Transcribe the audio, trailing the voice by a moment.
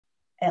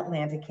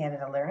Atlantic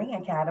Canada Learning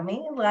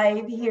Academy,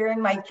 live here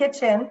in my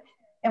kitchen.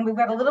 And we've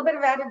got a little bit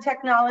of added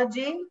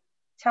technology.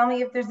 Tell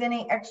me if there's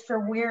any extra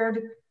weird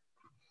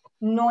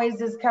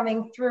noises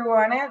coming through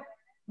on it.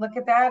 Look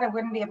at that. It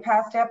wouldn't be a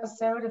past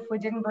episode if we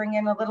didn't bring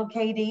in a little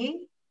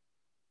KD.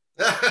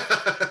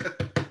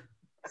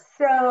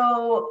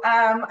 So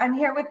I'm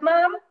here with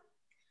Mom.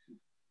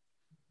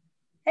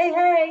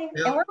 Hey.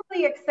 Yeah. And we're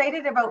really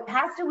excited about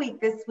Pasta Week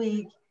this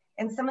week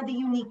and some of the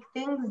unique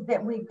things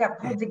that we've got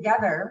pulled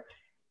together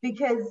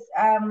because,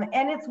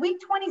 and it's week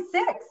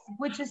 26,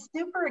 which is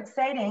super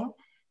exciting.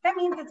 That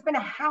means it's been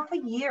a half a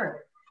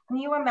year. Can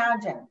you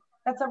imagine?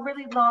 That's a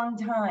really long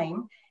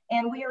time.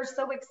 And we are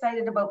so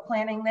excited about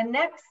planning the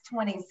next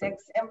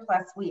 26 and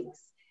plus weeks.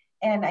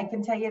 And I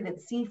can tell you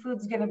that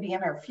seafood's going to be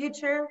in our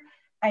future.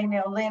 I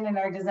know Lynn and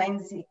our design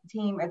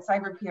team at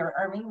Cyber PR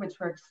Army, which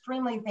we're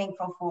extremely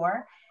thankful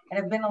for, and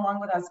have been along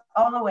with us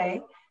all the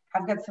way,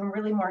 have got some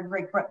really more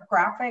great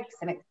graphics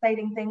and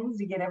exciting things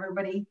to get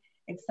everybody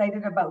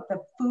excited about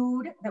the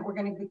food that we're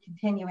going to be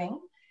continuing.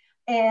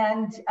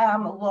 And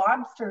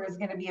lobster is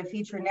going to be a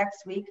feature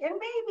next week, and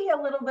maybe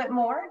a little bit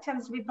more. It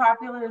tends to be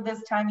popular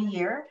this time of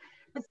year,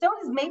 but so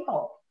does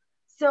maple.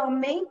 So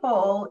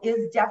maple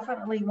is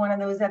definitely one of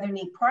those other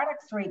neat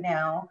products right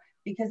now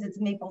because it's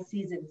maple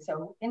season.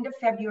 So into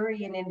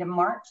February and into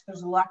March,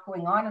 there's a lot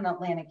going on in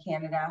Atlantic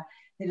Canada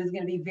that is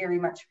going to be very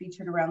much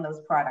featured around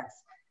those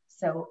products.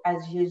 So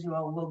as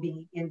usual, we'll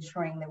be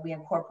ensuring that we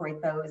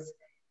incorporate those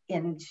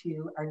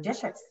into our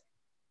dishes.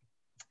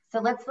 So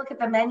let's look at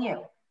the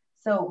menu.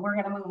 So we're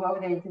going to move over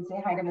there. You can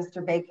say hi to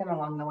Mr. Bacon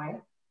along the way.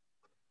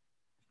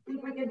 I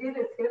think we can do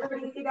this. Can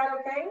everybody see that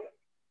okay?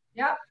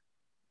 Yep.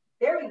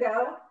 There we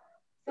go.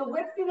 So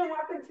what's going to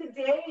happen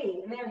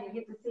today? And there you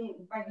get to see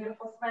my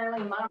beautiful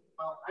smiling mom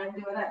while I'm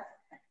doing this.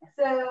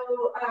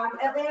 So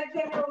Atlantic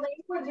Canada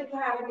Language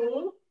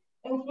Academy,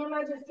 and can you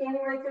imagine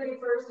January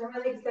 31st? I'm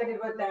really excited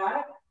about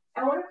that.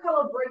 I want to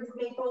call it Briggs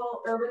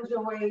Maple, Urban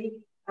Joy,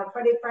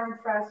 Friday Farm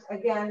Fresh,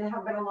 again,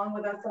 have been along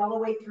with us all the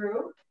way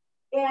through.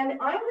 And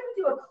I'm going to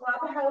do a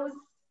clubhouse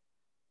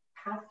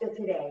pasta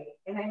today.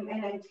 And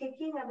I'm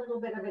taking a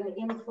little bit of an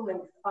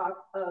influence off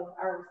of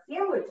our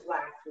sandwich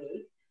last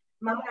week.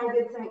 Mom and I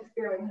did some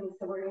experimenting,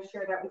 so we're going to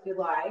share that with you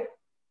live.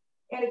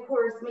 And of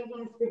course,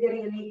 making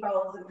spaghetti and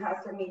meatballs and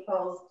pasta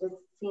meatballs just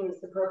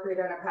seems appropriate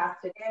on a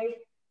pasta day.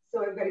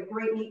 So I've got a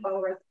great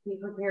meatball recipe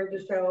prepared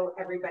to show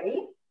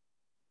everybody.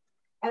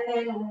 And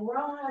then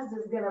Roz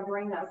is going to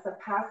bring us a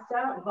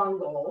pasta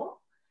vongole,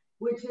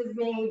 which is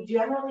made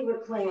generally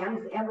with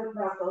clams and with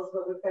mussels,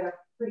 but we've got a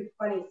pretty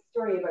funny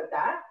story about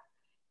that.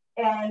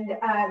 And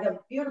the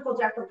beautiful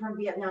Jacqueline from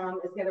Vietnam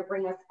is going to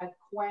bring us a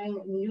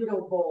quang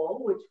noodle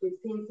bowl, which we've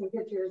seen some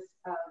pictures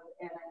of,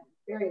 and I'm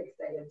very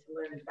excited to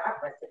learn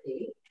that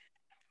recipe.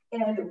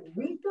 And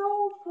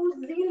Rico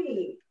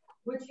Fusilli,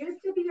 which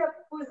used to be a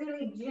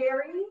Fusilli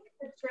Jerry,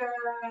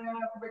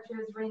 which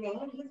is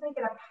renamed. He's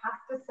making a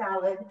pasta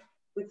salad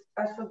with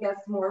special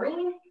guest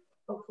Maureen.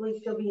 Hopefully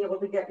she'll be able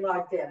to get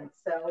logged in.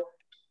 So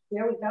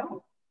there we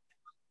go.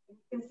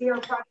 You can see our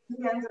pasta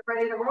pans are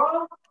ready to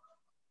roll.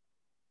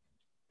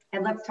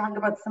 And let's talk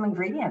about some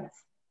ingredients.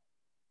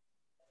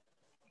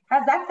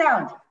 How's that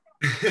sound?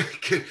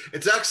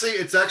 It's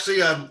actually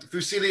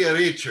fusilli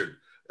Richard.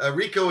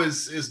 Rico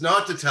is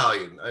not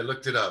Italian. I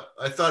looked it up.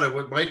 I thought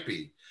it might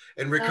be.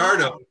 And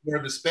Ricardo is more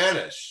of the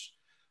Spanish.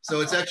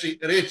 So it's actually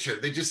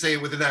Richard. They just say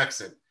it with an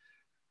accent.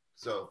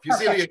 So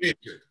fusilli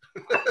Richard.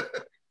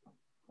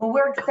 Well,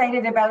 we're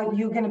excited about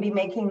you going to be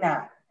making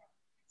that.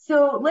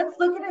 So let's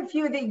look at a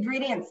few of the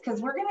ingredients because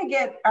we're going to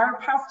get our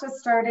pasta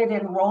started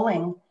and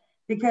rolling.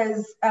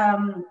 Because,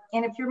 and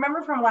if you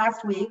remember from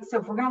last week, so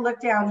if we're going to look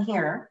down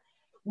here,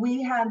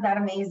 we had that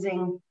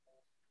amazing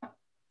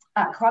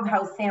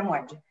clubhouse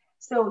sandwich.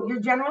 So your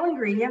general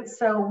ingredients,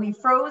 so we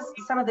froze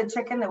some of the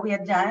chicken that we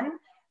had done,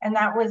 and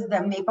that was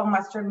the maple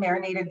mustard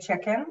marinated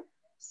chicken.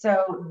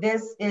 So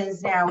this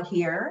is now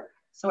here.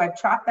 So I've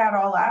chopped that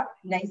all up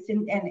nice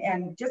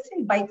and just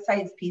in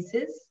bite-sized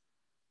pieces.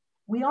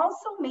 We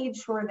also made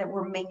sure that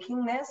we're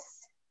making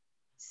this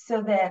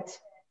so that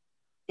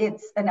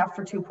it's enough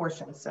for 2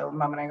 portions. So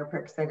Mom and I are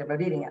pretty excited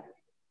about eating it.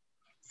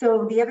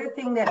 So the other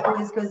thing that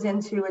always goes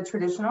into a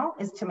traditional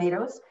is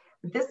tomatoes.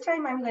 But this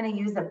time I'm going to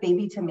use a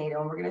baby tomato,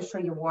 and we're going to show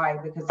you why,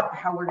 because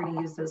how we're going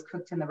to use those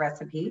cooked in the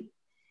recipe.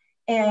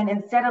 And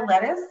instead of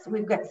lettuce,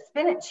 we've got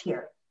spinach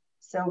here.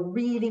 So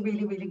really,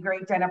 really, really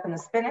great done up in the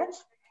spinach.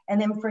 And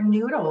then for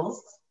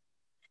noodles,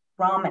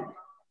 ramen.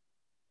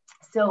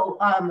 So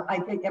I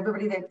think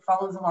everybody that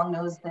follows along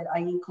knows that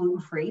I eat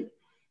gluten-free.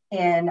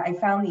 And I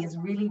found these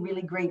really,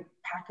 really great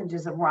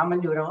packages of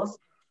ramen noodles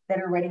that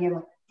are ready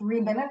in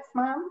 3 minutes,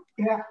 Mom.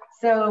 Yeah.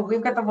 So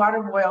we've got the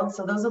water boiled,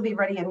 so those will be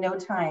ready in no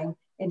time.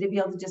 And to be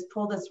able to just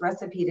pull this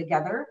recipe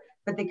together,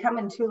 but they come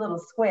in 2 little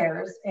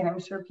squares, and I'm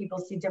sure people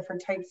see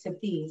different types of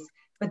these.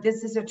 But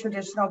this is a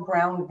traditional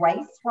brown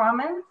rice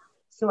ramen.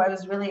 So I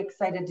was really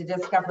excited to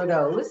discover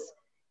those.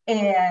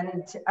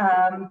 And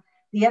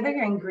the other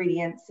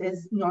ingredients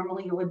is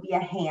normally it would be a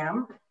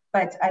ham.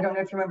 But I don't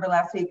know if you remember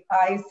last week,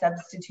 I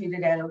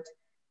substituted out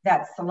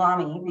that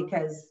salami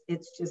because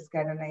it's just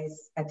got a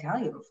nice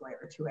Italian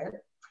flair to it.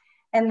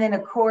 And then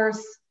of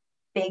course,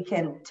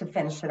 bacon to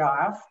finish it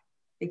off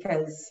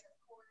because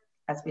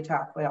as we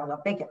talk, we all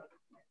love bacon.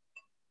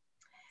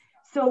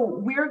 So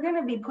we're going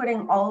to be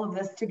putting all of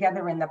this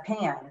together in the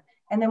pan.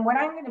 And then what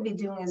I'm going to be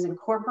doing is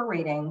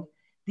incorporating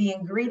the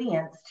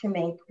ingredients to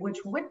make, which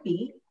would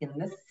be in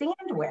the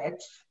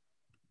sandwich,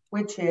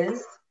 which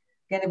is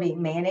going to be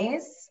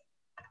mayonnaise.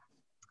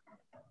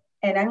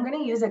 And I'm going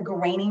to use a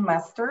grainy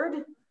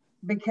mustard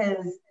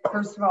because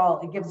first of all,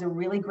 it gives a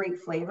really great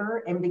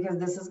flavor. And because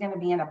this is going to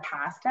be in a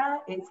pasta,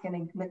 it's going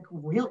to make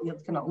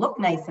it's going to look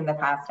nice in the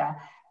pasta,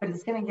 but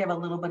it's going to give a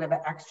little bit of an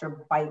extra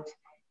bite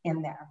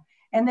in there.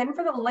 And then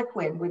for the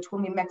liquid, which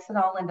when we mix it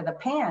all into the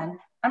pan,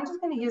 I'm just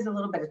going to use a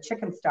little bit of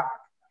chicken stock.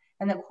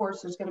 And then of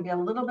course, there's going to be a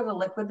little bit of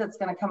liquid that's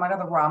going to come out of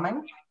the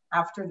ramen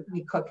after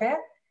we cook it.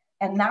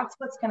 And that's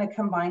what's going to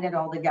combine it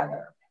all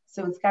together.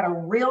 So it's got a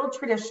real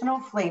traditional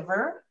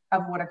flavor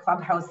of what a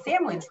clubhouse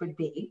sandwich would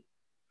be.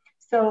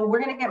 So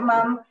we're going to get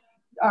Mom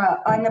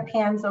on the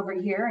pans over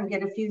here and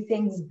get a few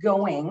things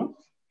going.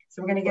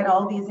 So we're going to get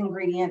all these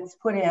ingredients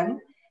put in.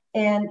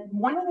 And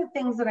one of the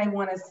things that I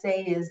want to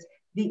say is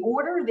the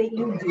order that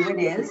you do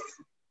it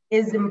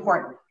is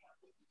important.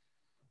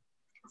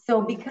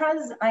 So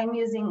because I'm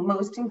using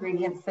most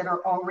ingredients that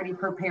are already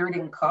prepared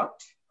and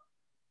cooked,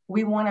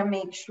 we want to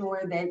make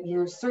sure that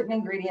there's certain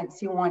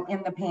ingredients you want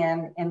in the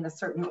pan in the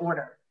certain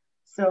order.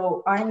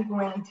 So I'm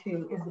going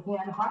to, is the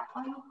pan hot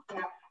on you?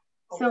 Yeah.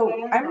 So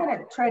I'm going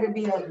to try to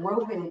be a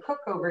roving cook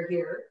over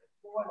here.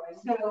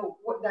 So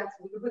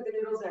we can put the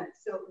noodles in.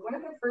 So one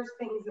of the first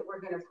things that we're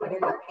going to put in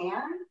the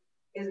pan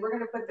is we're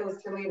going to put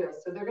those tomatoes.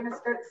 So they're going to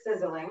start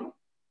sizzling.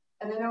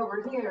 And then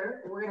over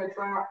here, we're going to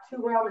drop 2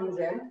 ramens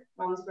in.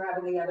 Mom's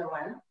grabbing the other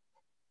one.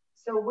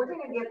 So we're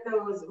going to get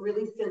those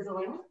really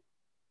sizzling.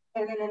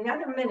 And in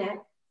another minute,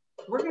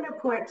 we're going to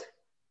put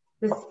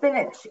the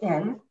spinach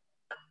in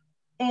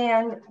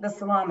and the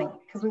salami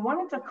because we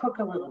want it to cook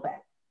a little bit.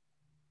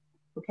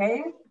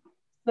 Okay.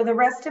 So the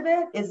rest of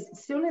it is,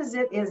 as soon as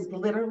it is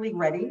literally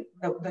ready,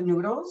 the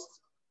noodles,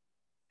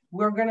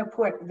 we're going to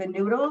put the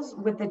noodles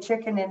with the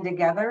chicken in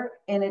together,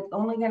 and it's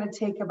only going to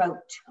take about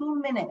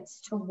 2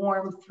 minutes to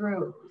warm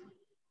through.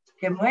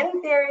 Good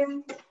morning,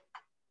 Darren.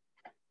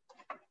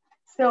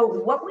 So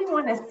what we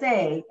want to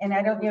say, and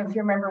I don't know if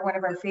you remember one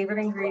of our favorite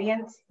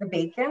ingredients, the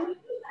bacon.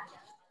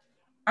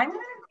 I'm going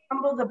to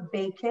crumble the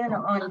bacon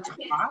on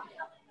top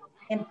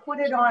and put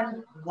it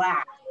on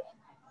black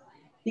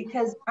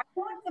because I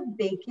want the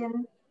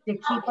bacon to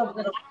keep a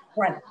little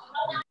crunch.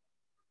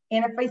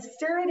 And if I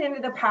stir it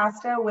into the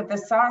pasta with the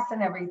sauce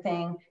and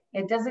everything,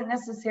 it doesn't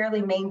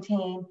necessarily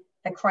maintain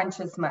the crunch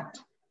as much.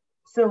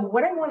 So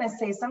what I want to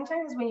say,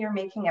 sometimes when you're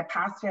making a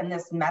pasta in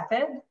this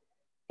method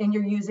and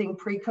you're using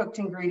pre-cooked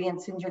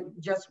ingredients and you're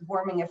just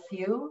warming a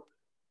few,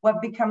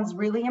 what becomes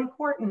really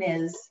important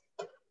is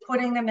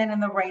putting them in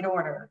the right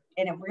order,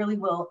 and it really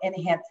will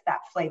enhance that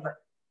flavor.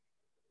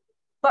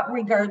 But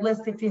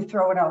regardless, if you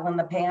throw it all in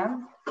the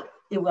pan,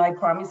 it will, I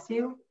promise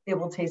you, it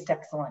will taste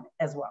excellent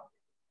as well.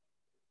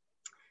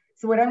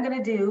 So what I'm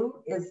going to do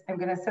is I'm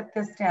going to set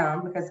this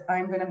down because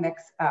I'm going to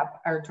mix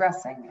up our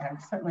dressing. And I'm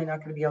certainly not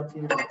going to be able to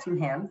do this with 2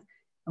 hands.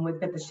 And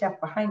we've got the chef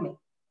behind me.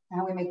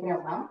 How are we making it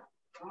well?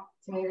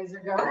 Tomatoes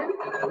are going.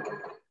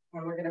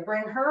 And we're going to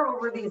bring her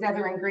over these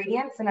other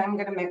ingredients, and I'm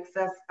going to mix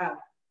this up.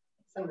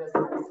 Some of this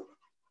nice.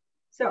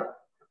 So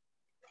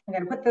I'm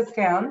going to put this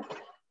down.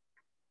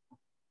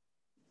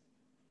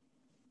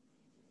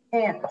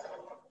 And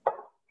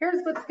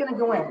here's what's going to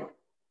go in.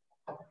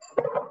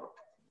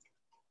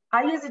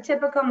 I use a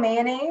typical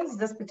mayonnaise.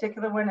 This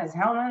particular one is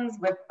Hellmann's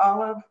with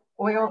olive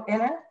oil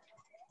in it.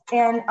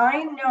 And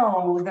I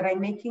know that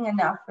I'm making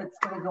enough that's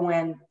going to go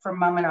in for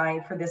Mom and I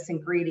for this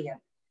ingredient.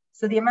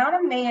 So the amount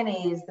of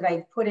mayonnaise that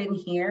I put in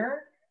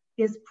here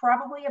is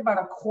probably about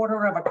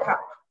 1/4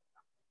 cup.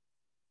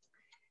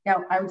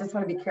 Now, I just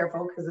want to be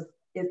careful because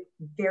it's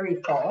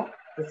very full,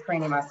 this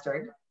grainy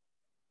mustard.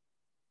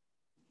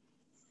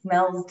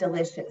 Smells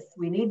delicious.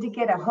 We need to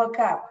get a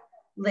hookup.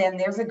 Lynn,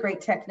 there's a great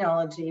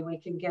technology. We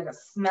can get a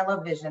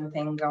smell-o-vision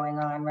thing going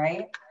on,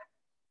 right?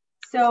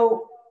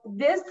 So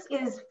this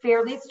is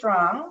fairly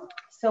strong.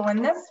 So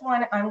in this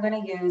one, I'm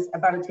going to use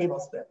about a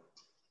tablespoon.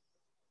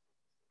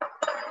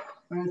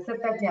 I'm going to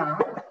set that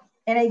down.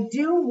 And I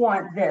do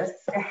want this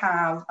to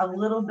have a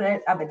little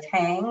bit of a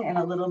tang and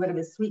a little bit of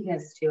a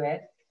sweetness to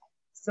it.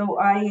 So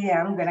I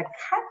am going to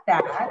cut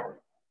that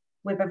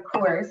with, of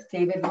course,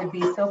 David would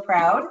be so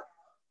proud, a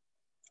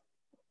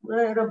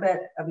little bit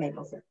of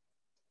maple syrup.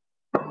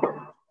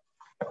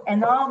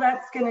 And all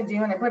that's going to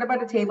do, and I put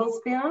about a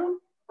tablespoon,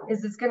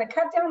 is it's going to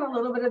cut down a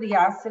little bit of the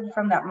acid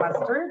from that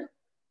mustard,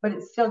 but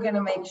it's still going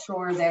to make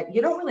sure that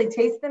you don't really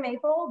taste the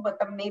maple, but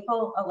the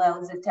maple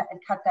allows it to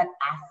cut that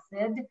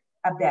acid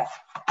a bit.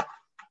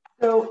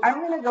 So I'm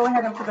going to go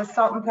ahead and put the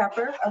salt and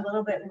pepper a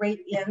little bit right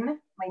in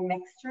my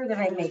mixture that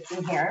I'm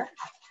making here.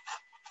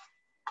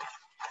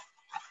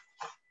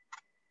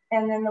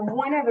 And then the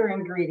one other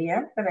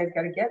ingredient that I've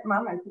got to get,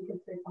 Mom, I think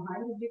it's right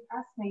behind. Did you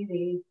pass me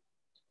the...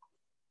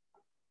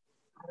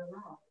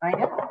 I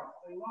know.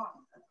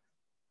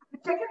 The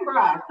chicken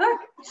broth. Look,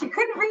 she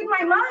couldn't read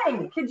my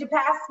mind. Could you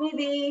pass me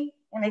the,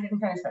 and I didn't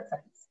finish that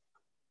sentence.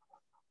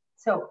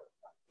 So,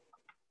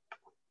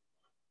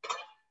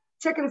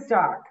 chicken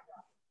stock.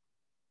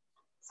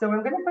 So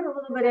I'm going to put a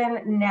little bit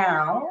in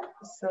now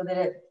so that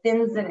it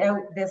thins it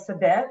out this a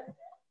bit.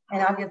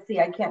 And obviously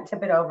I can't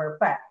tip it over,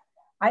 but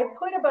I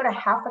put about a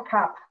half a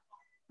cup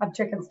of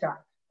chicken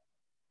stock.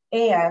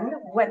 And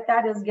what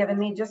that has given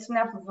me, just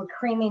enough of a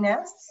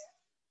creaminess.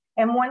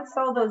 And once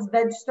all those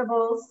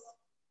vegetables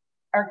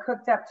are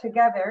cooked up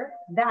together,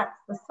 that's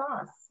the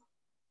sauce.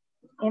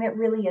 And it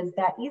really is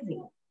that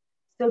easy.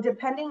 So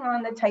depending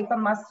on the type of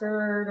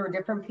mustard or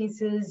different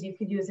pieces, you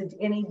could use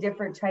any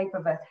different type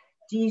of a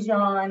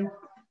Dijon,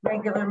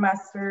 regular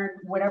mustard,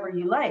 whatever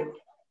you like.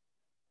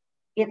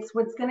 It's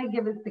what's going to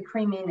give it the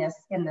creaminess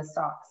in the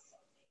sauce.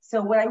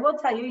 So what I will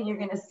tell you, you're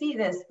going to see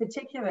this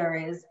particular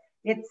is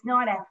it's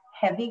not a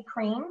heavy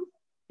cream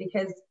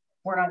because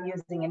we're not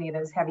using any of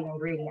those heavy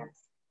ingredients.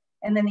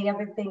 And then the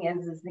other thing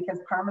is because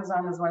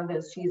Parmesan is one of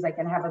those cheese I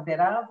can have a bit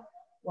of,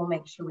 we'll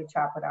make sure we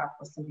chop it off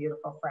with some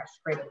beautiful fresh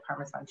grated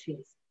Parmesan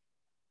cheese.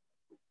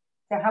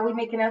 So how are we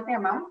making out there,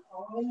 Mom?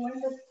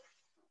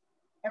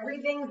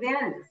 Everything's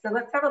in. So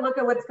let's have a look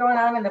at what's going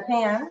on in the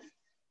pan.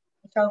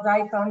 Michelle's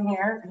iPhone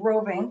here,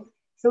 roving.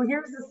 So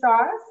here's the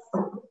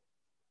sauce.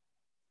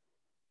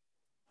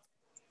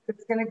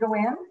 It's going to go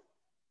in.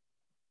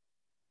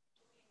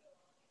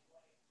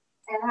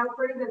 And how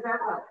pretty does that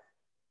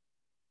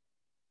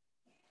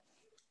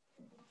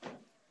look?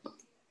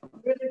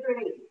 Really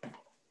pretty.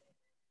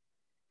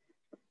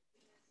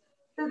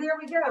 So there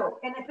we go.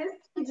 And at this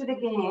stage of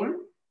the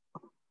game,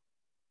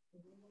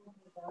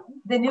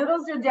 the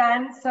noodles are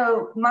done.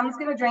 So Mom's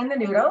going to drain the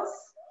noodles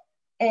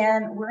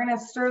and we're going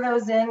to stir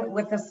those in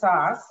with the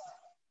sauce.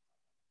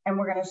 And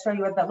we're going to show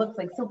you what that looks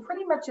like. So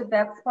pretty much at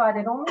that spot,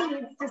 it only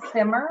needs to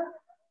simmer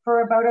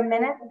for about a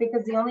minute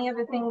because the only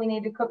other thing we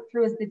need to cook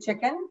through is the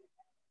chicken,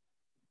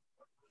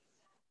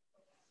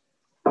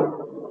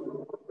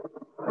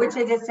 which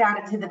I just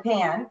added to the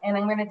pan. And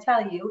I'm going to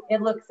tell you,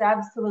 it looks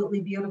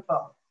absolutely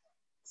beautiful.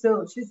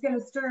 So she's going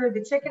to stir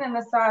the chicken and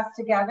the sauce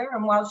together.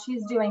 And while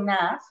she's doing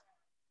that,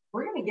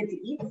 we're going to get to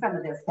eat some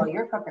of this while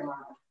you're cooking,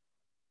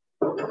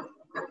 Mom.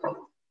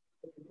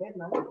 Good,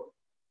 Mom.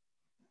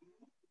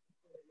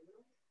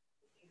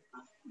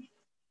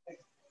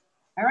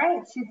 All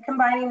right, she's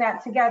combining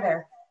that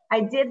together.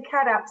 I did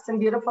cut up some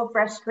beautiful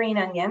fresh green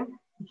onion.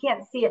 You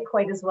can't see it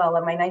quite as well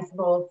in my nice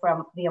bowl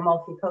from the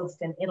Amalfi Coast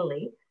in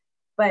Italy,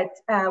 but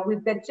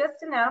we've got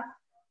just enough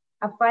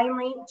of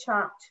finely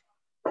chopped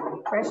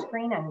fresh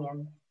green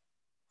onion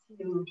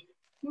to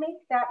make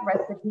that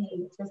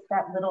recipe just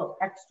that little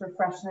extra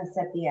freshness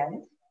at the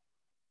end.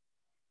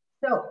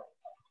 So,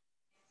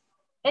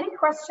 any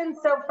questions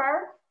so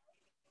far?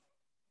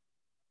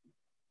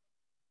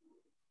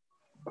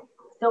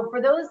 So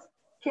for those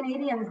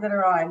Canadians that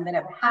are on that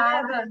have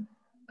had...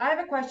 I have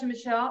a question,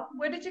 Michelle.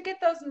 Where did you get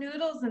those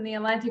noodles in the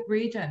Atlantic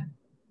region?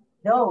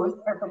 Those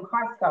are from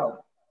Costco.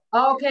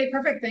 Oh, okay,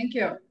 perfect. Thank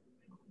you.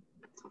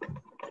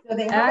 So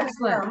they have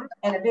them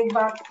in a big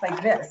box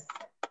like this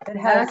that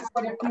has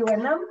quite a few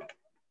in them.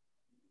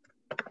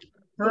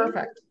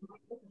 Perfect.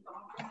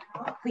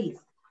 Please.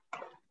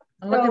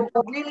 So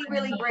really,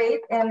 really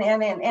great. And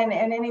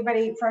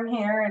anybody from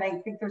here, and I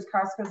think there's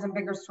Costco's and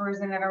bigger stores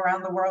in and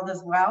around the world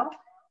as well.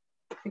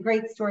 It's a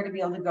great store to be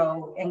able to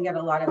go and get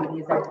a lot of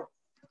these items.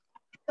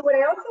 So what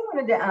I also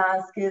wanted to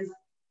ask is,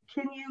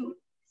 can you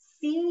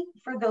see,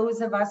 for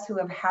those of us who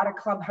have had a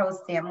clubhouse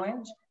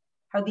sandwich,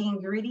 how the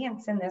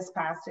ingredients in this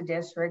pasta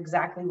dish are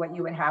exactly what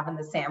you would have in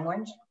the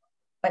sandwich,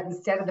 but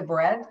instead of the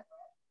bread,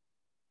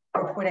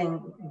 we're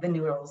putting the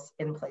noodles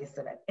in place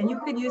of it. And you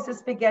could use a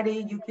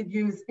spaghetti, you could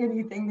use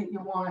anything that you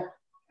want.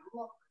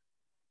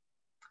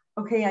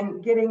 Okay,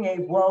 I'm getting a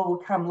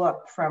whoa, come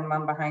look from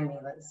Mom behind me.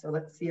 So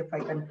let's see if I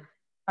can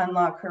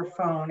unlock her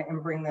phone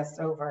and bring this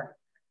over.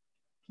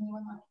 Can you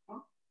unlock your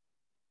phone?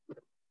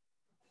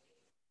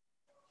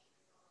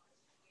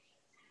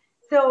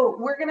 So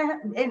we're gonna,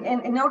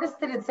 and notice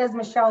that it says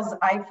Michelle's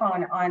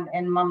iPhone on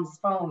and Mom's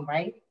phone,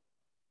 right?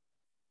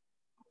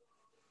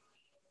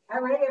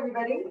 All right,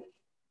 everybody.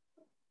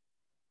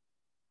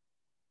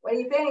 What do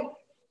you think?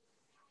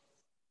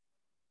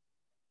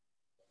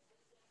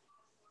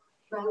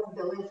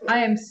 Delicious. I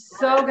am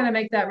so gonna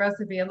make that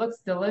recipe. It looks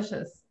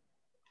delicious.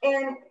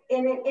 And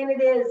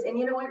it is. And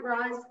you know what,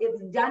 Roz?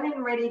 It's done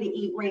and ready to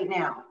eat right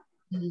now.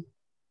 Mm-hmm.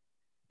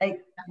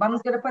 Like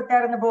Mom's gonna put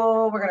that in the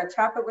bowl. We're gonna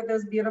chop it with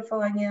those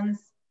beautiful onions,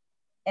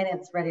 and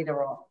it's ready to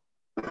roll.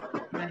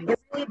 Nice. It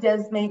really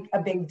does make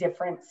a big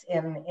difference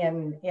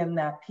in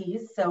that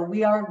piece. So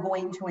we are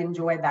going to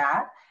enjoy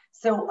that.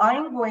 So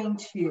I'm going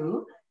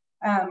to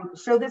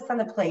show this on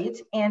the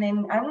plate, and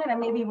I'm gonna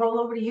maybe roll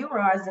over to you,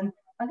 Roz, and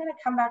I'm gonna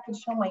come back and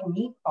show my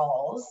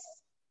meatballs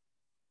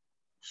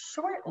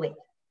shortly.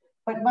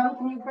 But Mom,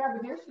 can you grab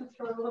a dish and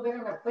throw a little bit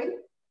on that plate?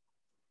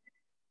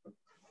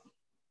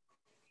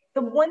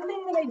 The one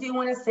thing that I do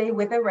want to say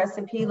with a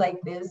recipe like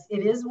this,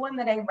 it is one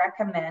that I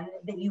recommend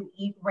that you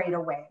eat right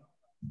away.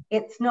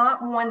 It's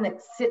not one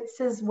that sits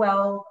as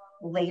well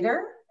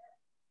later.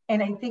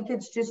 And I think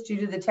it's just due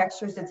to the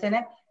textures that's in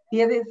it.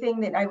 The other thing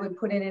that I would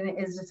put it in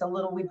is just a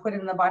little, we put it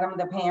in the bottom of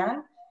the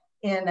pan.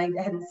 And I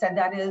hadn't said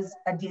that is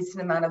a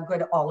decent amount of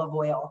good olive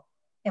oil.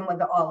 And what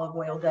the olive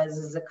oil does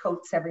is it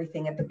coats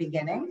everything at the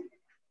beginning.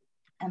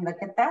 And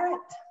look at that.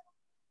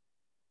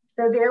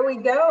 So there we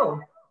go.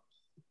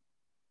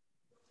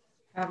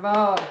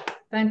 Bravo.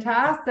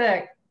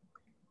 Fantastic.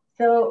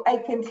 So I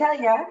can tell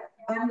you,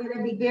 I'm going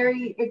to be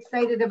very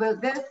excited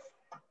about this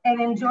and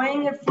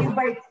enjoying a few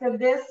bites of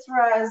this,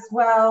 Roz,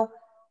 while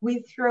we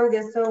throw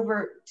this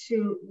over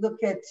to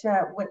look at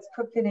what's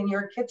cooking in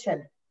your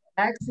kitchen.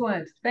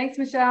 Excellent. Thanks,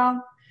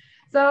 Michelle.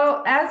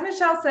 So as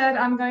Michelle said,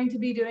 I'm going to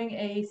be doing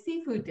a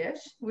seafood dish,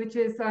 which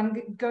is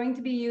I'm going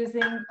to be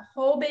using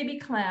whole baby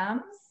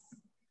clams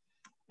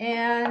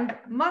and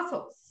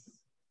mussels.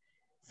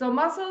 So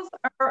mussels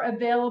are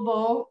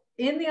available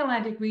in the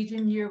Atlantic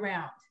region year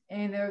round,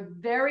 and they're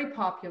very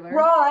popular.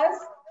 Roz,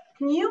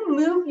 can you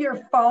move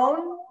your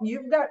phone?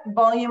 You've got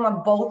volume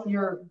on both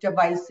your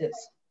devices.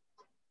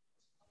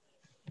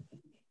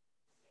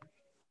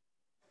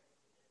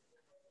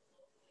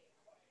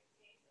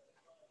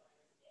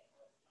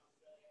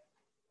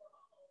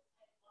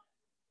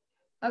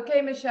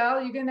 Okay,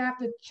 Michelle, you're gonna have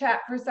to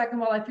chat for a second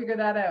while I figure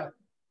that out.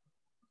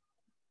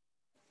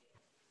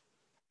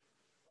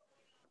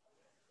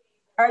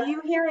 Are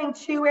you hearing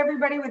too,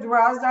 everybody, with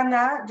Roz on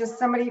that? Just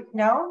somebody,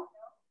 no?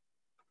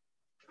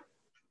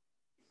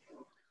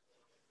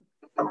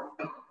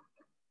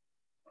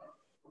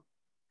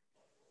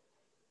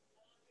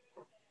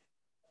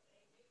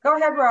 Go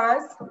ahead,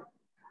 Roz.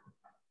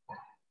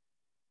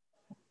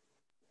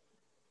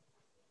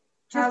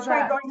 Just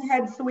try going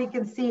ahead so we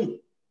can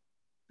see.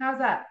 How's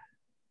that?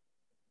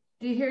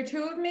 Do you hear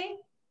two of me?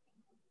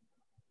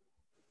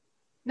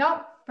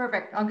 No,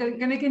 perfect. I'm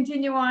gonna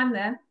continue on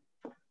then.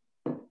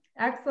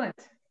 Excellent.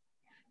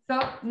 So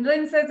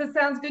Lynn says it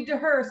sounds good to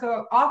her,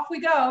 so off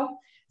we go.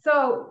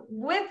 So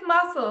with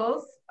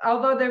mussels,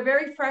 although they're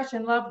very fresh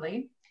and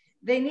lovely,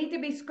 they need to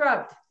be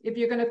scrubbed if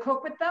you're gonna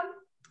cook with them.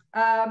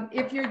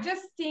 If you're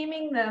just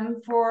steaming them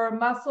for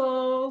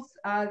mussels,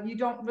 you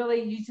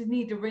just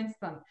need to rinse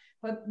them.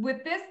 But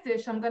with this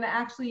dish, I'm gonna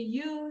actually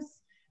use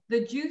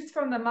the juice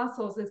from the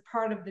mussels as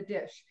part of the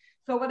dish.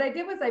 So what I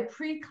did was I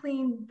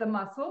pre-cleaned the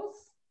mussels.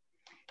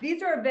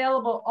 These are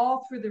available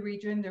all through the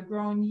region. They're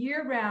grown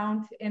year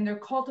round and they're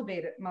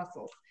cultivated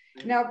mussels.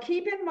 Now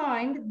keep in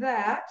mind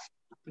that,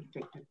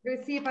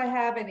 let's see if I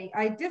have any.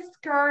 I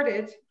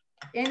discarded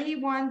any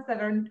ones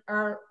that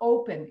are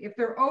open. If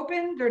they're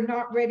open, they're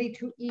not ready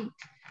to eat.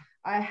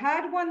 I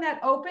had one that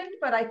opened,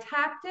 but I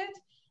tapped it.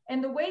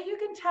 And the way you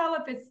can tell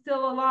if it's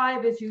still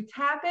alive is you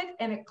tap it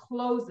and it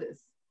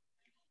closes.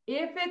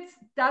 If it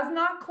does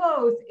not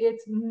close,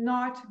 it's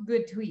not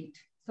good to eat.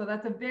 So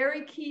that's a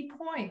very key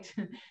point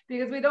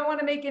because we don't want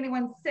to make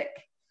anyone sick.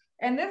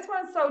 And this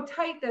one's so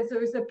tight that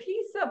there's a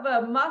piece of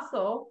a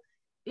mussel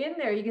in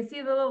there. You can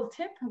see the little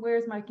tip.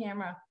 Where's my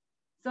camera?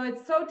 So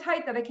it's so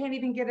tight that I can't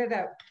even get it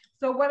out.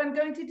 So what I'm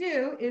going to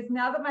do is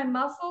now that my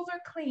mussels are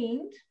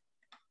cleaned,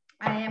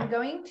 I am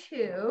going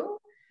to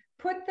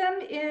put them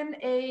in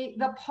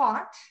the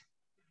pot.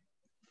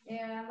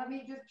 And let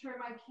me just turn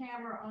my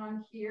camera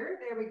on here.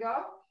 There we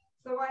go.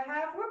 So I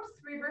have, whoops,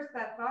 reverse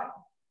that thought.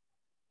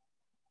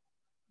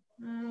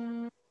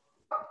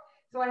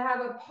 So I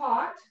have a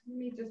pot. Let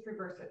me just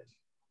reverse it.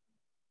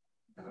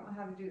 I don't know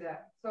how to do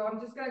that. So I'm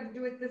just going to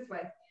do it this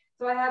way.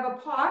 So I have a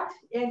pot,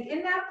 and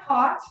in that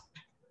pot,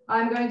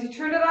 I'm going to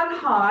turn it on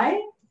high.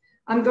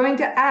 I'm going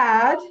to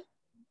add,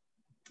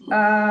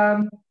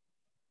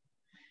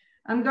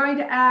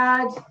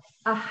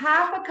 a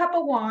half a cup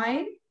of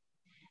wine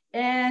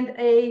and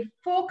a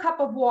full cup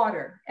of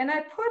water. And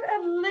I put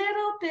a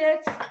little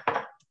bit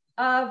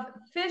of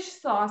fish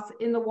sauce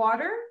in the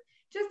water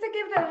just to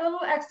give it a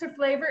little extra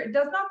flavor. It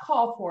does not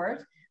call for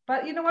it,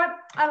 but you know what?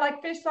 I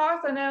like fish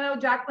sauce, and I know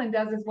Jacqueline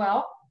does as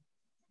well.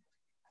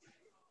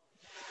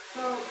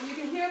 So you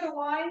can hear the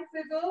wine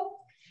sizzle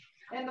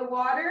and the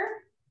water.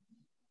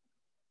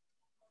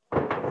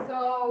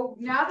 So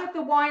now that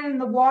the wine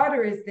and the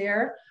water is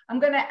there, I'm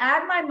going to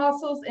add my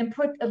mussels and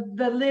put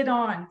the lid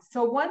on.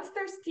 So once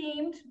they're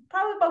steamed,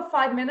 probably about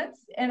 5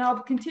 minutes, and I'll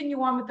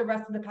continue on with the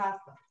rest of the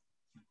pasta.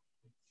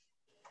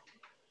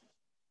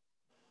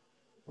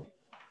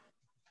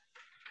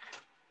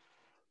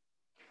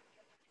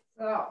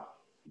 So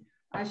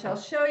I shall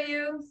show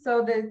you.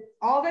 So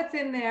all that's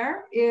in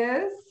there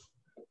is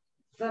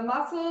the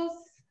mussels,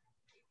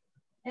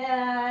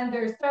 and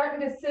they're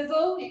starting to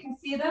sizzle. You can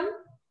see them.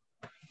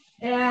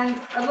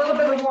 And a little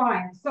bit of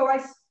wine. So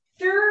I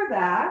stir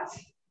that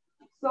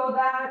so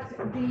that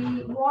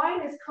the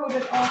wine is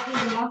coated all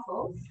through the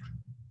mussels.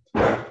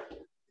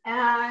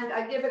 And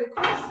I give it a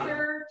quick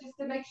stir just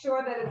to make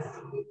sure that it's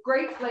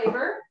great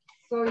flavor.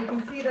 So you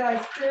can see that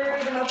I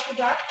stir them up to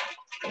that.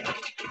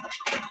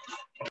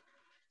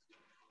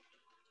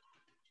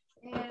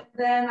 And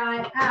then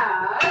I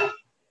add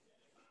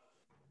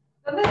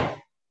the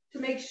lid to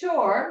make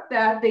sure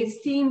that they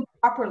steam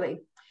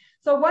properly.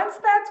 So once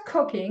that's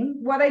cooking,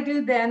 what I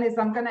do then is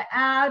I'm going to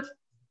add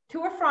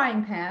to a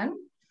frying pan,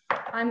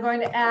 I'm going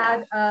to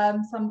add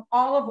some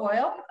olive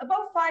oil,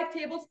 about 5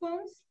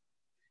 tablespoons.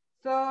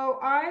 So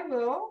I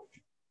will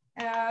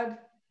add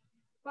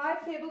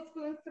 5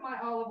 tablespoons to my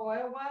olive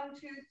oil. 1, 2,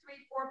 3,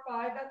 4,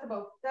 5. That's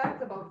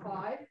about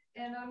 5.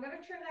 And I'm going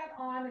to turn that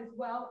on as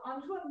well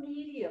onto a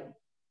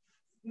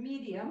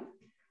medium,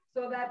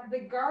 so that the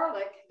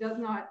garlic does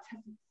not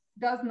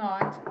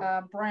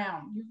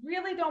brown. You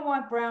really don't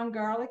want brown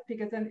garlic,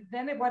 because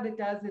then what it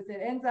does is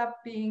it ends up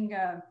being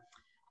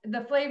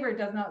the flavor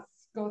does not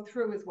go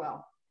through as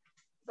well.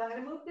 So I'm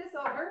going to move this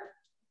over,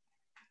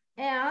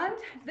 and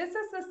this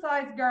is the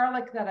size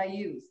garlic that I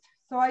used.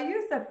 So I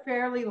used a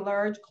fairly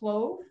large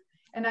clove,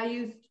 and I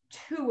used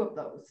 2 of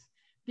those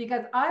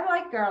because I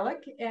like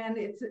garlic, and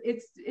it's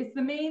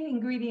the main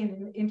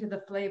ingredient into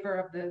the flavor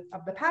of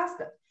the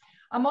pasta.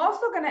 I'm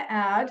also going to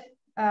add,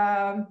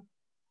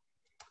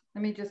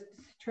 let me just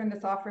turn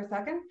this off for a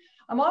second.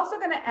 I'm also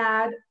going to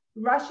add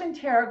Russian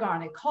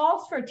tarragon. It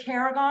calls for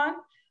tarragon,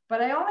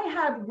 but I only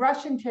had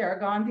Russian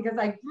tarragon because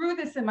I grew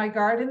this in my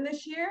garden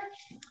this year.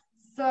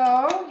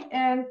 So,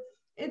 and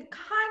it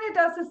kind of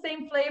does the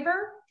same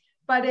flavor,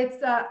 but it's,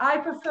 I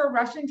prefer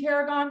Russian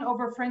tarragon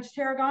over French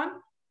tarragon.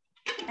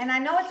 And I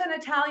know it's an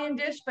Italian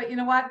dish, but you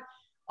know what?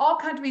 All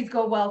countries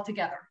go well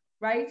together,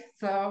 right?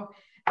 So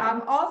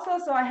also,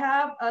 so I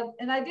have,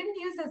 and I didn't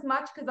use as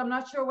much because I'm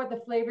not sure what the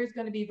flavor is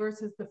going to be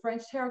versus the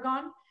French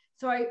tarragon.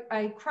 So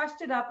I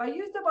crushed it up. I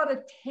used about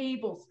a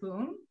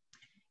tablespoon.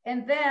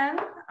 And then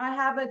I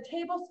have a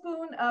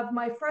tablespoon of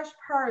my fresh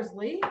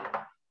parsley,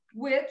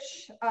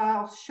 which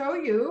I'll show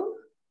you.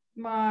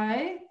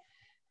 My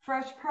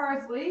fresh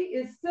parsley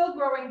is still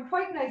growing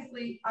quite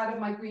nicely out of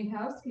my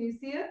greenhouse. Can you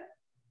see it?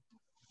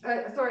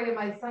 Sorry, in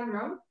my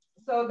sunroom.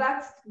 So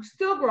that's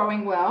still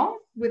growing well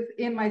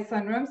within my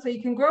sunroom. So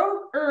you can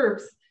grow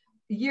herbs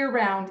year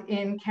round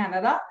in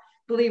Canada,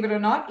 believe it or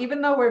not,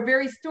 even though we're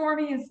very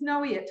stormy and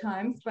snowy at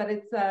times, but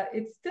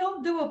it's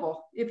still doable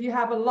if you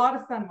have a lot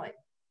of sunlight.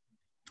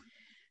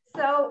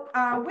 So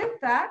with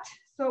that,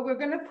 so we're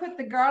going to put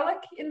the garlic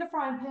in the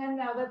frying pan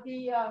now that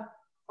the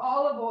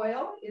olive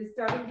oil is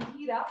starting to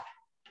heat up.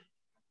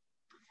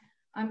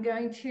 I'm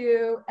going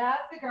to add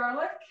the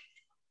garlic.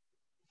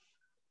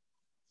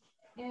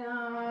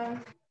 And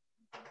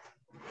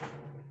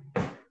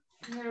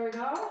there we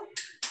go.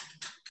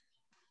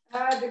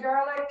 Add the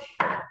garlic.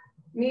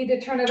 Need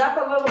to turn it up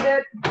a little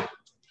bit.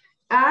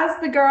 As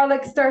the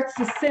garlic starts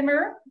to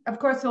simmer, of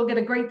course, we'll get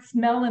a great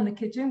smell in the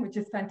kitchen, which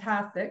is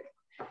fantastic.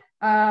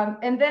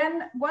 And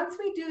then once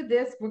we do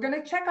this, we're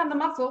going to check on the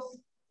mussels.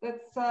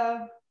 Let's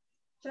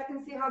check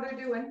and see how they're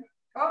doing.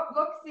 Oh,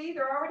 look, see,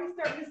 they're already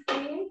starting to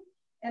steam,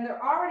 and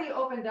they're already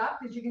opened up,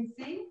 as you can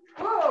see.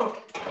 Whoa,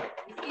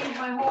 it steamed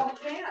my whole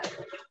pan.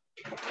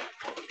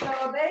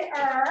 So they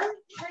are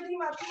pretty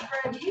much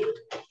ready.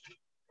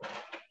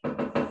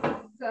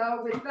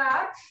 So with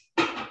that,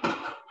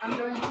 I'm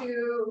going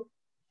to,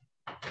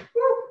 a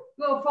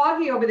little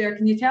foggy over there,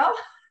 can you tell?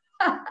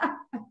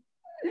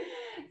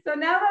 So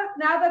now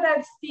that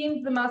I've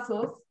steamed the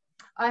mussels,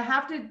 I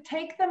have to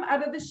take them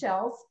out of the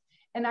shells,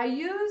 and I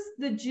use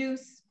the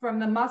juice from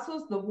the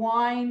mussels, the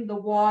wine, the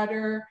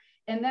water,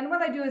 and then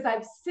what I do is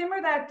I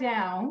simmer that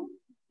down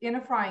in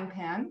a frying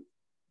pan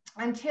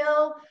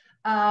until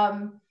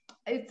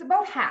it's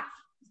about half.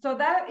 So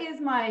that is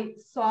my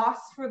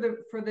sauce for the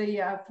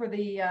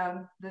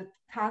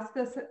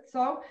pasta.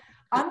 So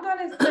I'm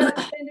going to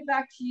send it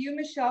back to you,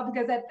 Michelle,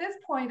 because at this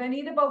point I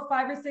need about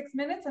 5 or 6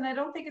 minutes, and I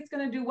don't think it's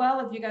going to do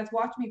well if you guys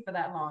watch me for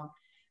that long.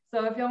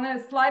 So if you're going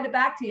to slide it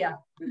back to you,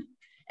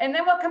 and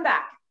then we'll come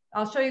back.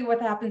 I'll show you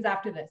what happens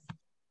after this.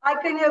 I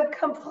can have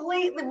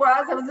completely,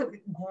 Roz, that was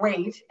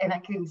great, and I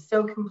can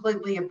so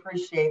completely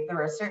appreciate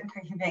there are certain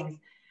cooking things.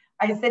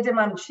 I said to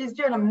Mom, she's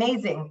doing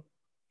amazing,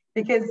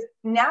 because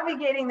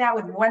navigating that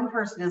with one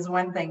person is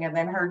one thing, and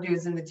then her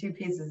using the 2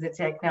 pieces of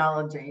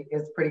technology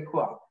is pretty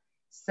cool.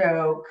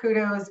 So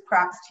kudos,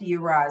 props to you,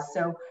 Roz.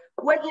 So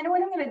what I'm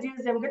going to do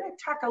is I'm going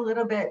to talk a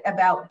little bit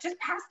about just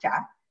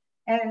pasta.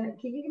 And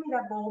can you give me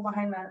that bowl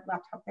behind that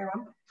laptop there,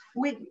 Mom?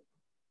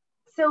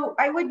 So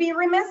I would be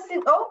remiss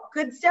in, oh,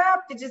 good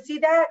stuff. Did you see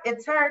that?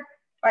 It's hard,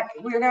 but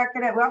we'll have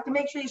to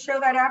make sure you show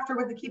that after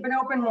with the keep it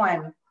open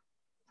one.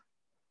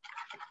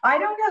 I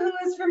don't know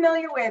who is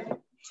familiar with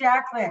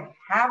Jacqueline.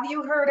 Have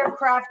you heard of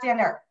Craft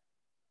Dinner?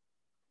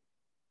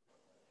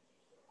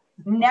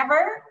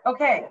 Never?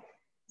 Okay.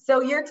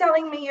 So you're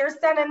telling me your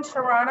son in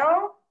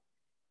Toronto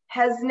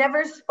has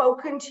never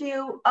spoken to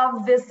you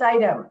of this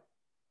item?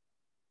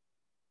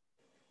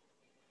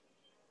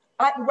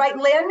 Right,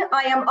 Lynn?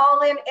 I am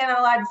all in, and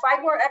I'll add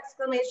 5 more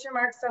exclamation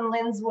marks on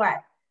Lynn's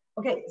what?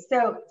 Okay,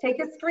 so take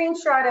a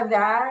screenshot of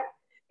that,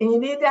 and you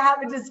need to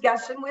have a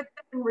discussion with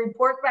them and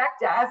report back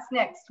to us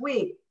next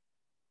week.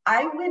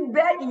 I would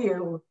bet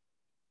you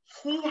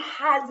he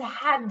has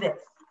had this.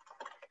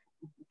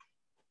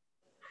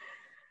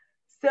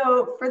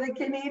 So for the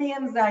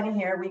Canadians on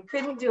here, we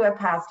couldn't do a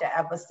pasta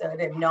episode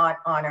and not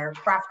honor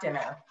Craft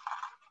Dinner.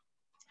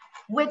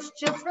 which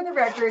just for the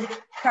record,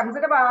 comes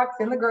in a box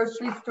in the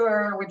grocery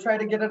store. We try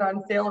to get it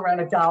on sale around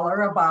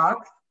 $1 a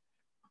box.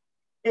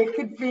 It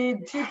could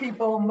feed 2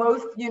 people.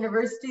 Most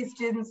university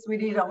students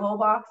would eat a whole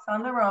box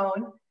on their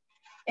own.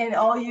 And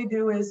all you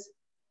do is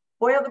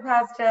boil the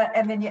pasta,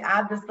 and then you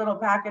add this little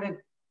packet of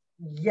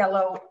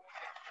yellow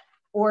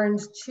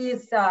orange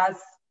cheese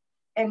sauce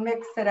and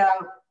mix it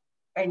up,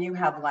 and you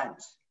have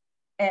lunch.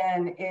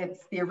 And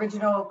it's the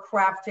original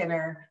craft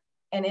dinner.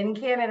 And in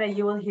Canada,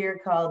 you will hear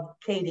called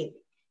Katie.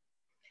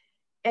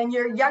 And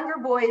your younger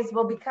boys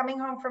will be coming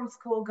home from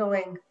school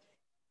going,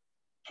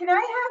 can I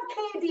have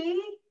KD?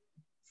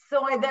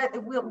 So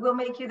we'll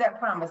make you that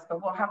promise,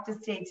 but we'll have to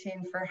stay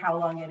tuned for how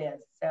long it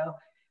is. So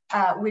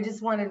we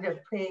just wanted to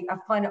pay a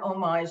fun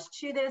homage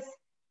to this,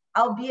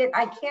 albeit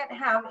I can't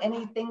have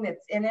anything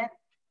that's in it.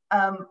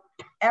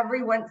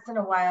 Every once in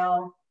a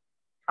while,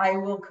 I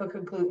will cook a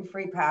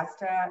gluten-free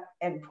pasta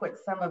and put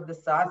some of the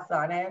sauce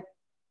on it,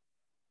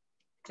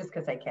 just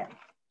because I can.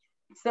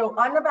 So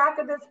on the back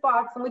of this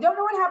box, and we don't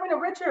know what happened to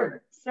Richard,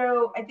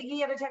 so I think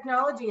he had a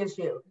technology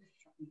issue.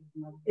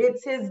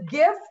 It's his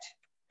gift.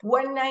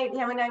 One night,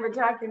 him and I were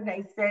talking, and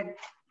I said,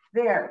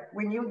 there,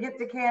 when you get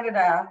to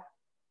Canada,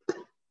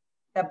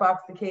 that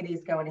box of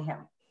Katie's going to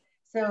him.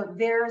 So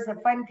there's a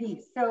fun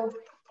piece. So,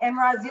 and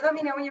Roz, you let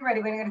me know when you're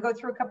ready. We're gonna go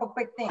through a couple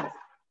quick things.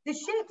 The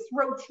shape's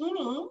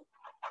rotini.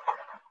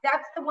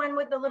 That's the one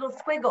with the little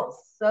squiggles.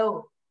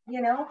 So,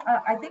 you know,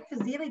 I think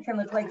fusilli can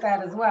look like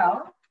that as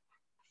well.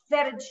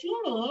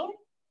 Fettuccine,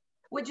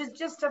 which is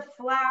just a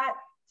flat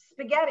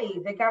spaghetti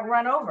that got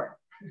run over.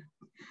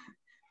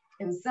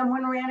 And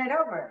someone ran it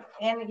over.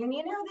 And you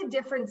know the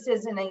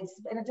differences, and I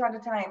spent a ton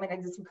of time, and I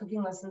did some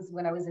cooking lessons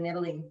when I was in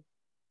Italy.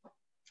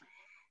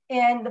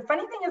 And the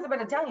funny thing is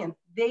about Italians,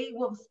 they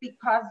will speak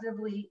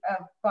positively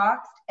of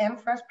boxed and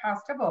fresh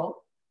pasta both,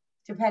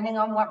 depending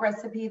on what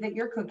recipe that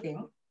you're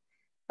cooking.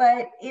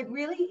 But it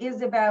really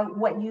is about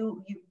what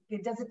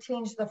it doesn't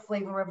change the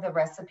flavor of the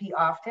recipe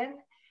often.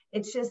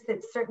 It's just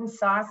that certain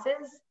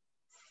sauces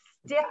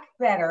stick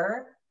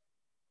better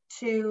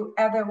to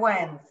other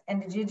ones.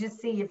 And did you just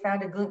see you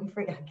found a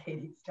gluten-free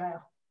Katie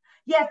style?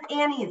 Yes,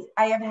 Annie's.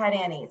 I have had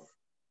Annie's.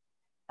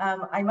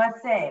 I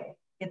must say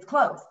it's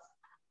close.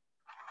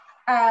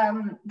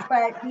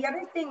 But the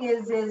other thing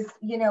is,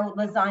 you know,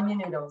 lasagna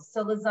noodles.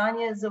 So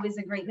lasagna is always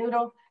a great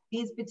noodle.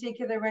 These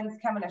particular ones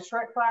come in a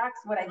short box.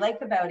 What I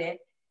like about it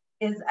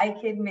is I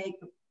can make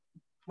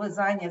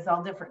lasagnas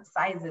all different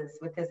sizes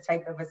with this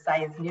type of a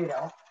size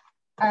noodle.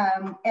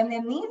 And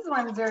then these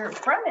ones are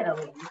from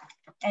Italy.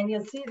 And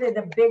you'll see that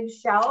the big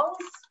shells,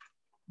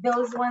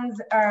 those ones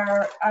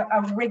are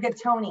a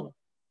rigatoni.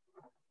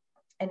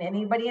 And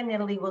anybody in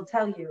Italy will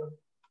tell you,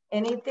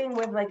 anything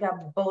with like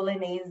a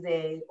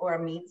bolognese or a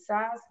meat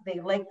sauce, they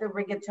like the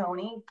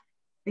rigatoni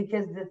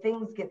because the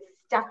things get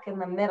stuck in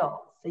the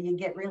middle. So you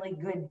get really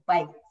good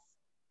bites.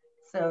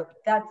 So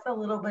that's a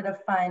little bit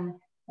of fun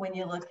when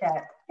you look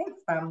at,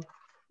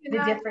 the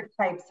different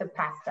types of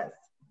pastas.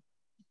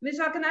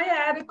 Michelle, can I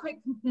add a quick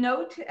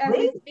note as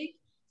we speak?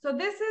 So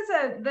this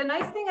is the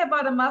nice thing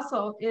about a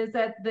mussel is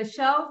that the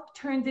shell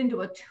turns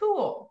into a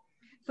tool.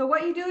 So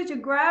what you do is you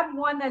grab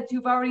one that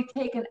you've already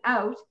taken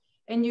out,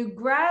 and you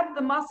grab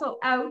the mussel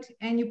out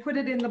and you put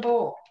it in the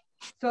bowl.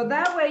 So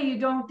that way you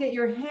don't get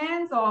your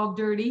hands all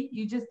dirty.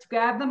 You just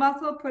grab the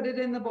mussel, put it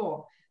in the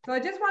bowl. So I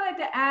just wanted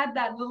to add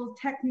that little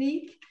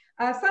technique.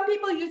 Some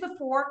people use a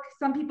fork,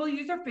 some people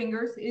use their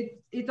fingers.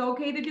 It's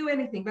okay to do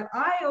anything, but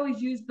I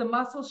always use the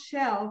mussel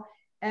shell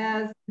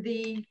as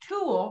the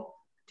tool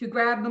to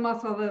grab the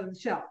mussel out of the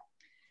shell.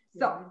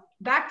 So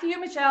back to you,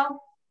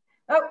 Michelle.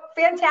 Oh,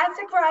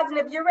 fantastic, Roz! And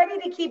if you're ready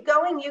to keep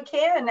going, you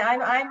can.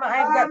 I've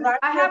got lots.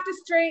 I have to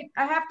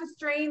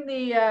strain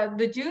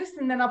the juice,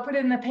 and then I'll put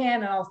it in the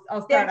pan, and I'll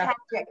start.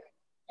 Fantastic,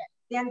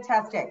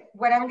 fantastic.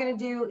 What I'm going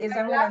to do is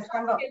I'm going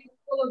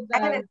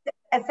to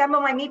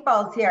assemble my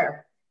meatballs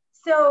here.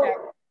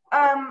 So,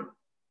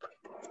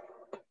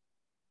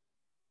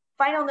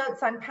 final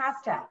notes on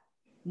pasta,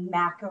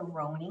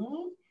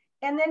 macaroni.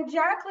 And then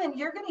Jacqueline,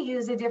 you're going to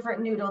use a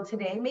different noodle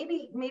today.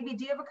 Maybe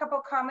do you have a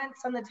couple comments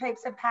on the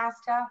types of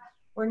pasta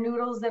or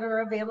noodles that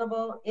are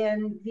available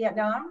in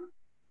Vietnam?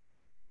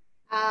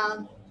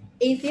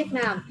 In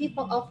Vietnam,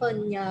 people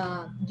often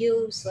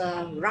use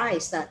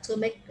rice to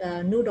make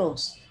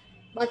noodles,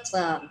 but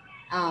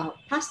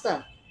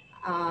pasta,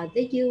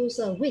 they use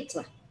wheat,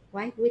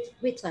 right?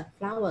 Wheat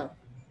flour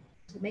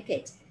to make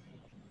it.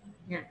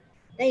 Yeah,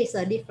 there is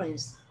a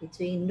difference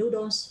between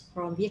noodles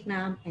from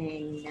Vietnam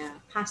and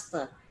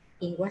pasta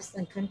in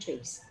Western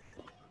countries.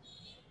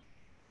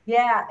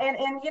 Yeah,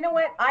 and you know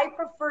what? I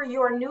prefer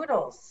your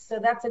noodles, so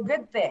that's a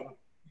good thing.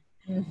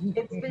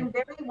 It's been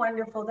very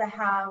wonderful to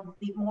have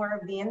more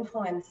of the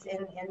influence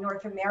in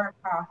North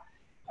America,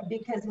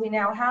 because we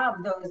now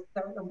have the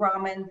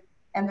ramen,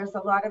 and there's a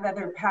lot of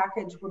other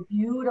packaged with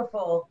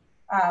beautiful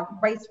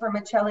rice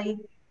vermicelli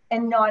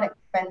and not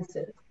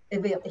expensive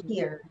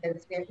here.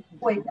 It's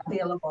quite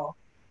available.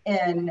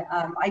 And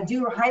I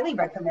do highly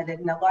recommend it.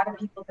 And a lot of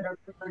people that are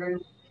converting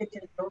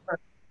kitchens over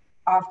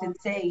often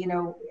say, you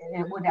know,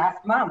 and would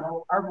ask mom,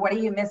 or what are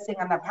you missing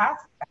on the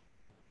pasta?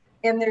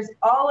 And there's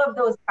all of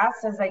those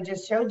pastas I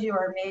just showed you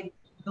are made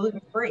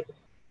gluten-free.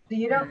 So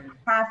you don't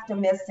have to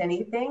miss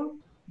anything.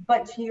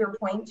 But to your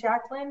point,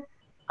 Jacqueline,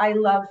 I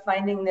love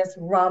finding this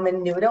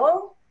ramen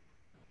noodle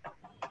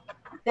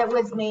that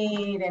was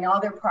made and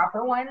all their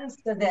proper ones.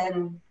 So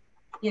then,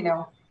 you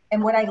know,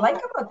 and what I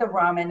like about the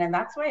ramen, and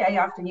that's why I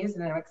often use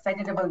it, and I'm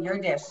excited about your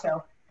dish.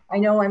 So I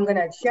know I'm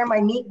gonna share my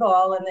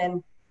meatball and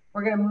then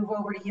we're gonna move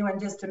over to you in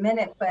just a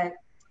minute, but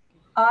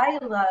I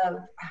love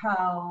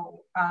how,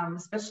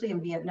 especially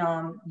in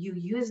Vietnam, you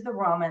use the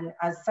ramen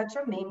as such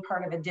a main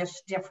part of a dish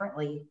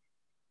differently.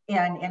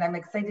 And I'm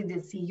excited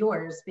to see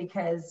yours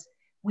because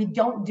we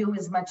don't do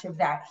as much of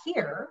that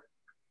here.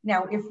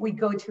 Now, if we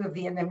go to a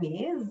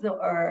Vietnamese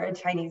or a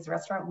Chinese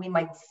restaurant, we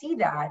might see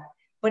that,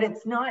 but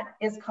it's not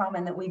as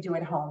common that we do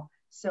at home.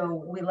 So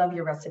we love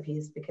your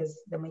recipes because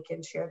then we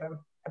can share them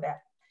a bit.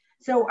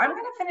 So I'm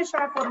going to finish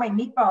off what my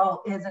meatball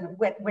is and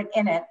what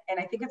in it. And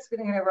I think it's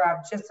going to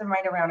arrive just the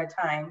right amount of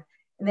time.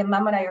 And then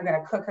Mom and I are going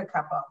to cook a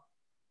couple.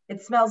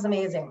 It smells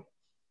amazing.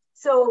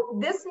 So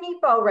this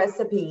meatball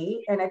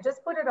recipe, and I've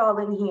just put it all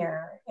in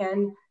here.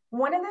 And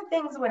one of the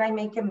things when I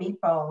make a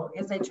meatball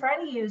is I try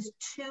to use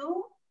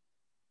 2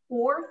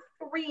 or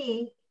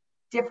 3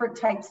 different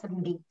types of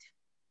meat.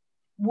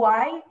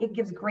 Why? It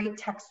gives great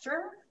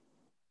texture,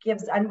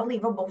 gives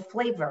unbelievable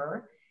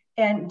flavor.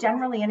 And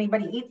generally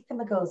anybody eats them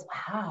and goes,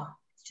 wow,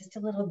 it's just a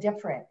little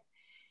different.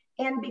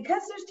 And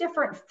because there's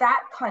different fat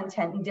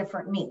content in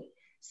different meat.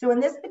 So in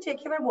this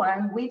particular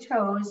one, we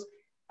chose,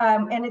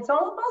 and it's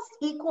almost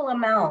equal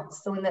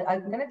amounts. So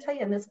I'm gonna tell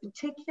you in this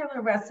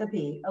particular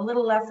recipe, a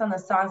little less on the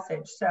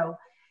sausage. So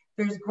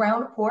there's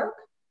ground pork,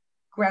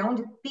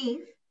 ground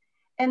beef,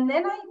 and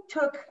then I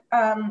took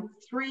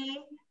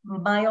 3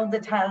 mild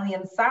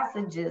Italian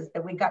sausages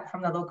that we got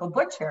from the local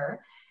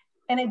butcher,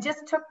 and I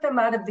just took them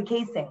out of the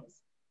casings.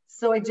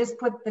 So I just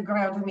put the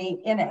ground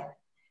meat in it.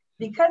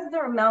 Because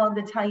they're mild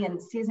Italian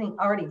seasoning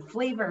already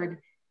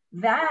flavored,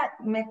 that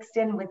mixed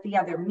in with the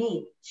other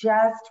meat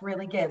just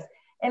really gives.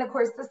 And of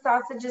course, the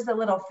sausage is a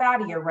little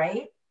fattier,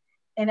 right?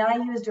 And I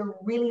used a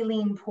really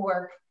lean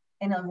pork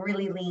and a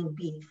really lean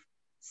beef.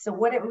 So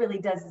what it really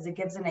does is it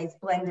gives a nice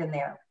blend in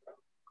there.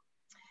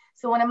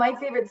 So one of my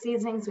favorite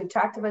seasonings, we've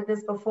talked about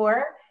this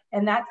before,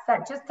 and that's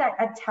just that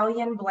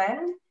Italian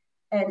blend.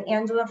 And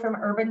Angela from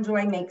Urban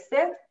Joy makes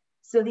it.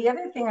 So the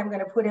other thing I'm going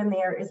to put in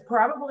there is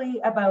probably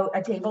about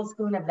a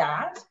tablespoon of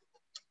that.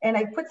 And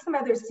I put some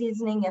other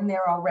seasoning in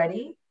there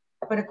already.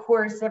 But of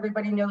course,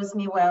 everybody knows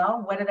me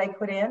well. What did I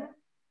put in?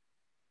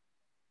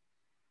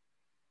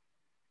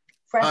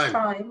 Fresh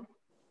thyme.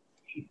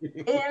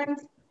 And,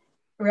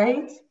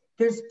 right,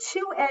 there's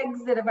 2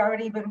 eggs that have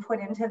already been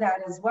put into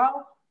that as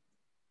well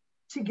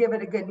to give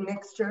it a good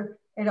mixture.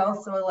 It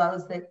also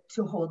allows it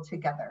to hold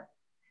together.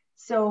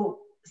 So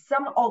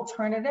some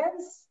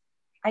alternatives,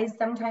 I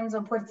sometimes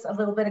will put a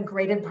little bit of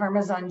grated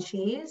Parmesan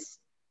cheese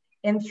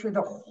in through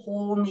the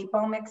whole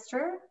meatball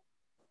mixture.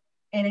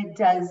 And it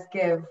does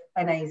give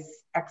a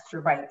nice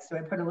extra bite. So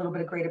I put a little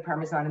bit of grated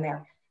Parmesan in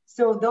there.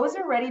 So those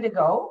are ready to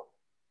go.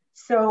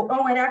 So,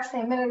 oh, and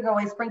actually a minute ago,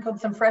 I sprinkled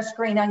some fresh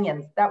green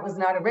onions. That was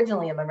not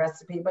originally in the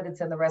recipe, but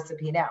it's in the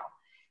recipe now.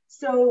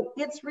 So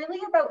it's really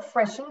about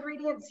fresh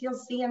ingredients you'll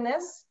see in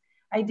this.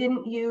 I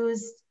didn't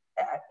use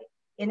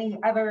any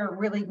other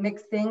really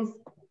mixed things.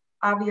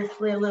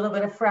 Obviously a little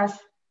bit of fresh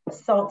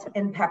salt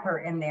and pepper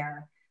in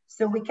there.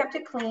 So we kept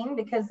it clean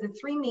because the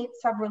 3 meats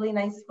have really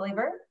nice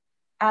flavor,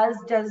 as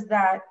does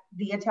the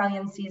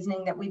Italian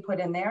seasoning that we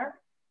put in there.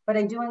 But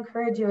I do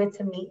encourage you,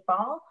 it's a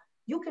meatball.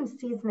 You can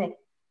season it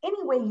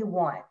any way you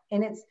want.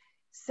 And it's,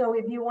 so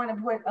if you want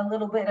to put a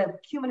little bit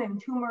of cumin and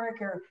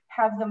turmeric or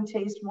have them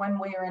taste one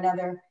way or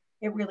another,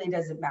 it really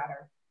doesn't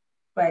matter.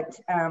 But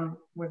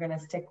we're gonna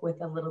stick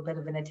with a little bit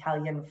of an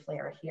Italian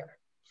flair here.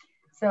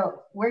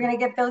 So we're gonna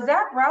get those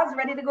up. Roz,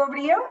 ready to go over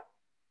to you?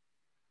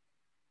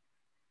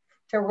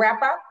 To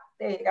wrap up,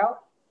 there you go.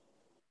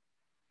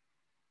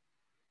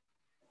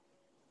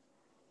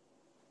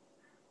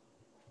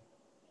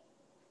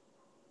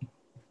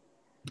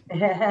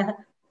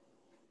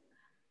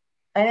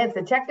 And it's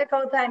a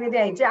technical time of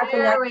day.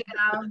 Jacqueline, there we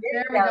go.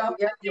 There we go.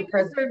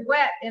 They're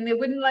wet and they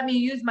wouldn't let me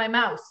use my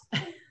mouse.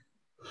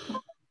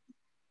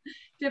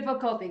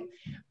 Difficulty.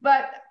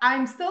 But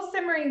I'm still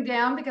simmering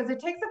down because it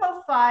takes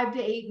about 5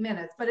 to 8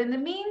 minutes. But in the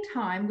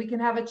meantime, we can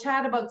have a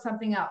chat about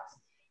something else.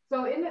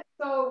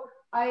 So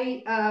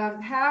I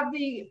have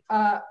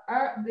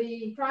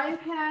the frying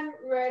pan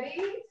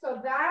ready. So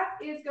that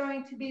is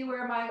going to be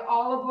where my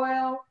olive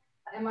oil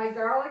and my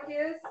garlic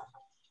is.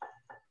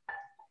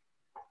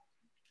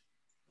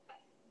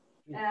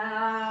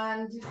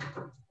 And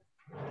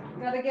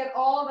got to get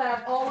all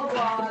that olive oil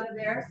out of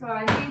there. So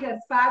I need a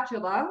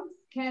spatula.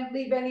 Can't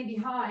leave any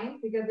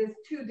behind because it's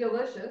too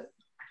delicious.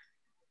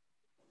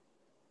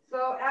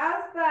 So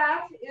as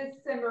that is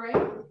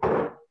simmering,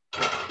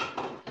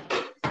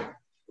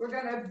 we're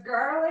going to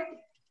garlic.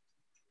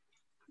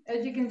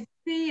 As you can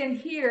see and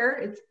hear,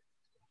 it's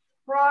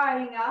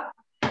frying up.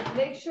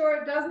 Make sure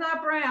it does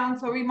not brown.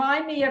 So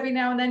remind me every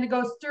now and then to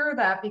go stir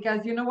that,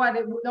 because you know what?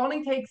 It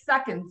only takes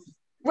seconds.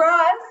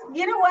 Roz,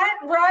 you know what,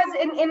 Roz,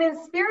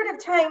 in spirit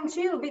of time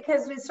too,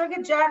 because we still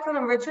get Jacqueline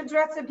and Richard's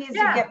recipes to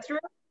get through.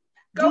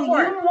 Go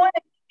for it.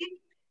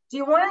 Do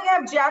you want to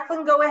have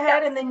Jacqueline go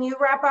ahead and then you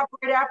wrap up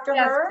right after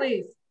her? Yes,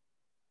 please.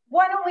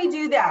 Why don't we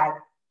do that?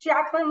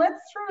 Jacqueline,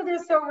 let's throw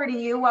this over to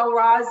you while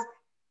Roz,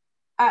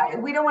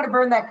 we don't want to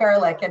burn that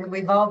garlic, and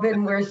we've all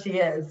been where she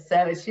is.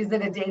 So she's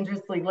in a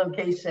dangerously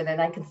location and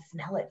I can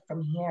smell it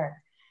from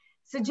here.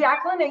 So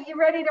Jacqueline, are you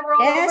ready to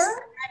roll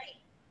over?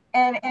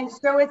 And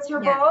so it's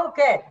your bowl?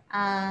 Good.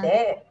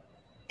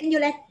 Can you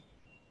let?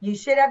 You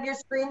should have your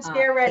screen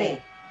share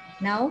ready.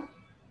 No?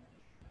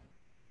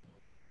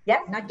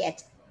 Yes? Not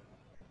yet.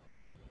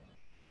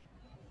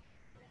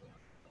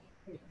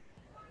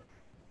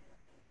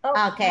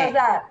 Oh, okay. How's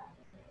that?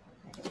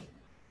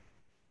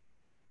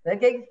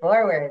 Looking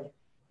forward.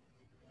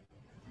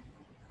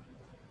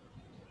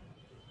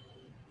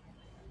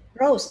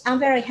 Rose, I'm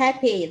very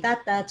happy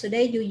that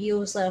today you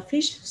use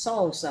fish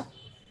sauce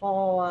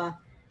for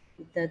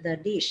the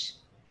dish.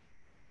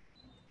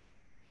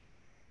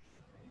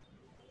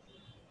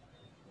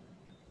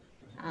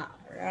 All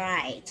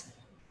right.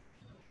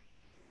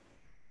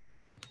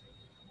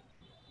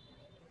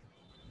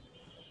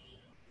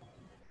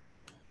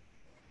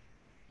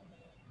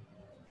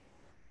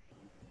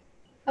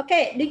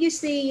 Okay, do you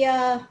see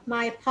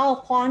my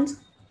PowerPoint? Do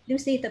you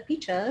see the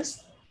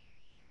pictures?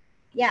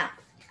 Yeah.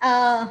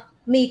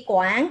 Mì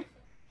Quảng.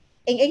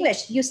 In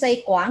English, you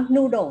say Quảng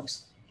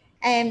noodles.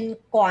 And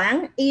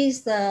Quảng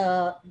is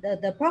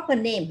the proper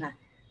name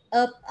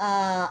of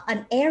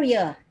an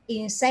area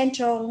in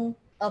central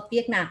of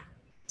Vietnam,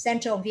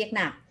 central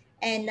Vietnam.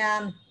 And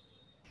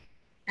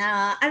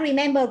I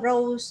remember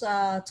Rose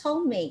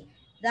told me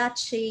that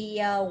she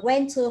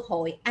went to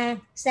Hội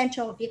An,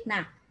 central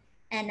Vietnam.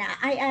 And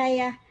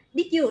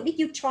did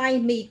you try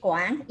mì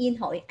Quảng in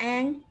Hội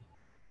An?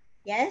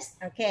 Yes.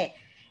 Okay.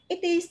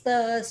 It is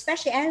the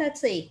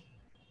specialty.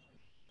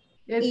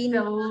 It's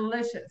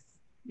delicious.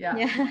 Yeah.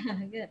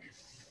 Good.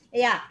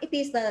 Yeah. It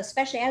is the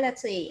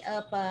specialty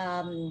of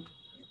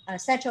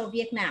central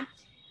Vietnam.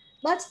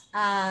 But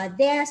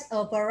there's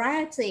a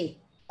variety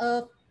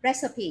of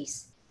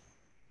recipes.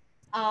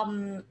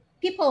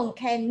 People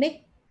can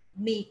make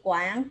mì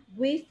Quảng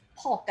with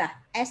pork,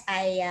 as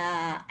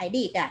I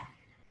did.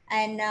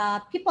 And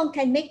people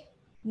can make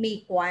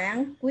mì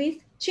Quảng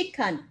with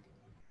chicken,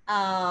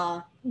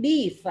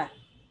 beef,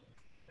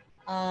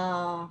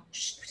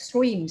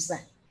 shrimps.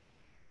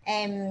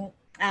 And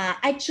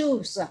I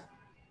choose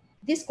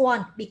this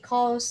one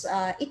because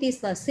it is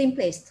the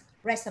simplest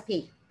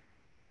recipe.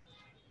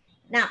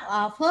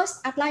 Now,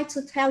 first, I'd like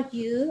to tell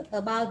you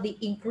about the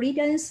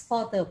ingredients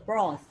for the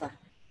broth.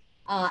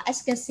 As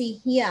you can see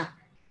here,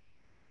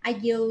 I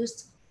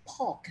used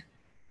pork,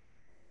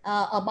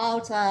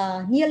 about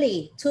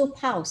nearly 2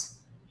 pounds,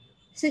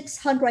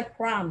 600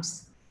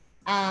 grams.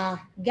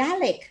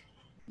 Garlic,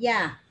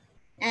 yeah,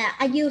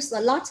 I used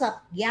a lot of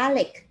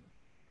garlic,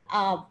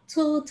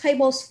 2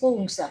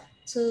 tablespoons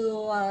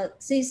to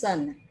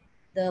season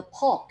the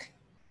pork,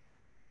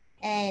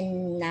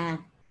 and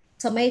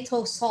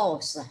tomato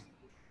sauce.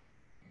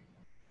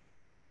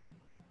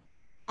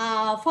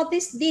 For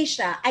this dish,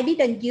 I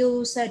didn't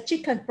use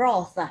chicken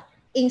broth.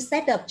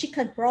 Instead of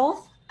chicken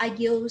broth, I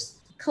used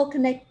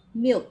coconut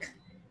milk.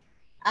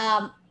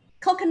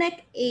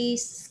 Coconut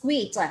is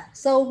sweet,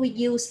 so we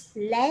use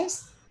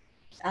less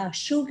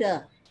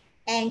sugar,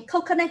 and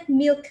coconut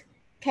milk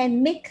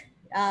can make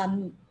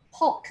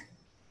pork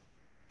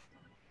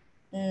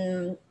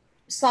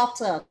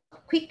softer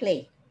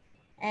quickly.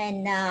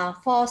 And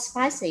for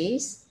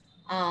spices,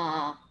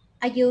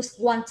 I use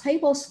 1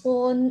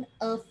 tablespoon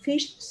of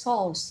fish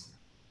sauce,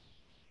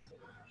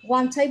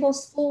 1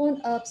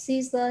 tablespoon of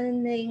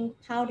seasoning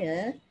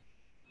powder,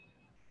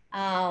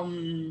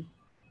 1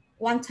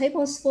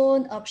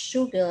 tablespoon of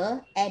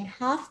sugar, and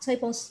 ½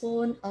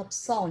 tablespoon of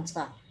salt.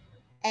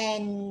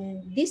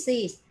 And this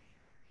is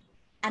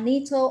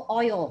annatto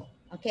oil.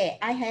 Okay,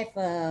 I have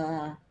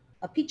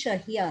a picture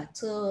here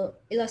to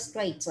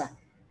illustrate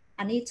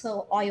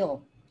annatto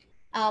oil.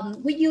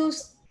 We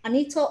use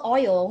annatto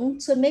oil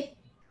to make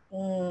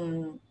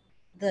the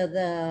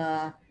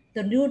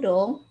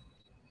noodle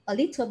a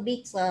little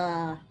bit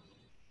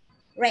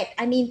red.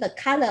 I mean the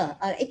color.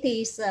 It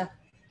is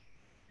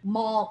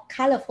more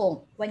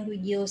colorful when we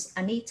use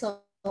annatto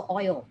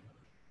oil.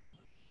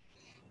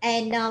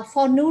 And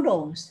for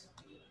noodles,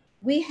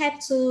 we have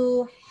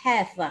to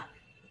have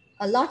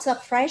a lot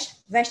of fresh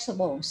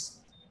vegetables.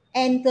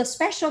 And the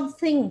special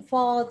thing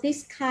for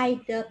this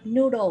kind of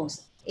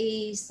noodles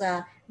is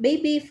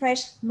baby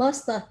fresh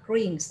mustard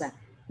greens.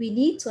 We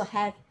need to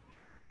have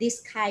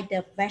this kind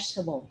of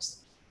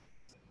vegetables.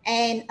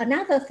 And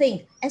another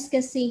thing, as you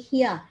can see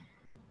here,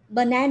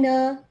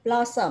 banana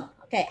blossom.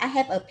 Okay, I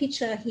have a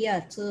picture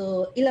here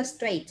to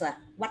illustrate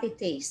what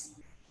it is.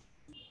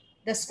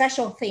 The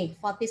special thing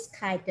for this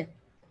kind of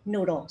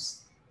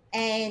noodles.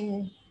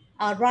 And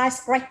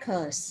rice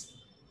crackers,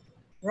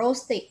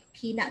 roasted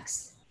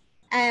peanuts.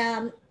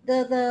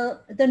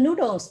 the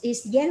noodles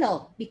is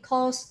yellow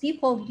because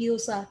people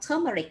use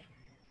turmeric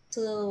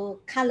to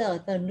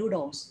color the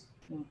noodles.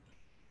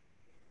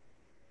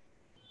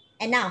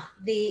 And now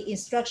the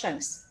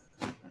instructions.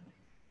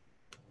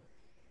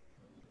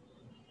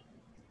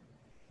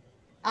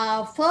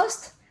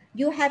 First,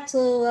 you have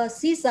to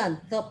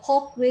season the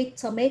pork with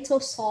tomato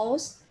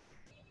sauce,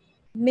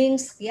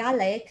 minced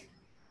garlic,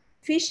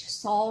 fish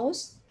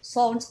sauce,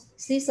 salt,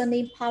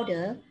 seasoning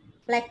powder,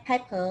 black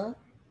pepper,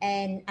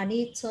 and a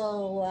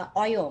little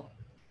oil.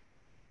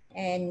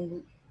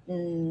 And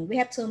we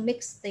have to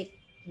mix it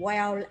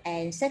well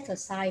and set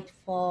aside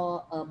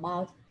for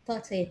about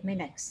 30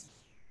 minutes.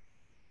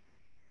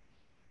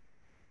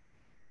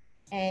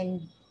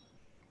 And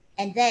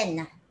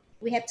then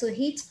we have to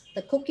heat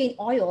the cooking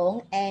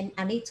oil and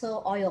a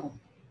little oil.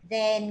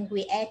 Then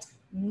we add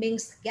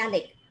minced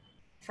garlic,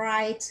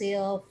 fry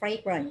till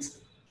fragrant.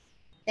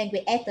 Then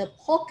we add the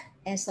pork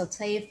and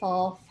saute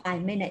for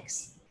 5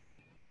 minutes.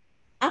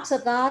 After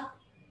that,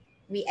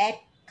 we add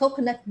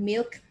coconut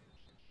milk,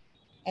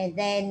 and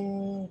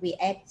then we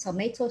add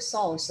tomato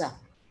sauce.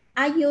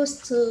 I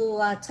use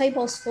 2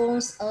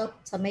 tablespoons of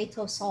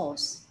tomato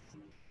sauce.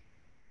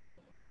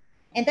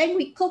 And then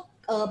we cook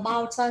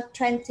about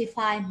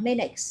 25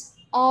 minutes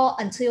or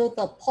until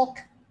the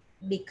pork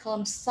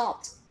becomes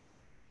soft.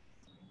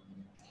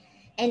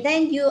 And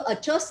then you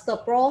adjust the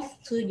broth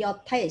to your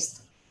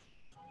taste.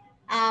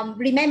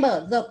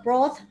 Remember, the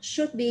broth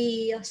should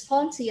be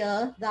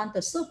saltier than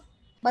the soup,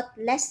 but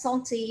less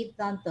salty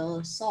than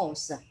the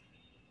sauce.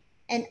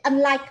 And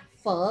unlike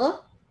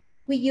pho,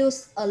 we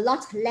use a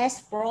lot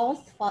less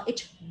broth for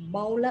each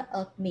bowl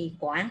of mì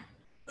Quảng.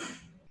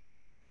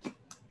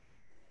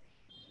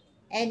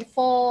 And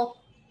for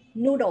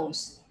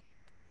noodles,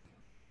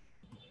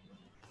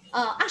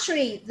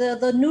 actually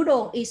the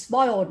noodle is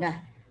boiled.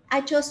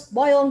 I just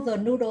boil the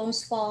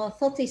noodles for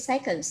 30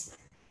 seconds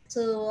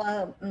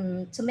to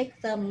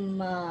make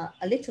them a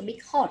little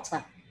bit hot.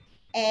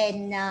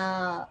 And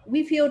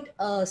we filled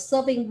a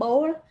serving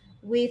bowl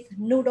with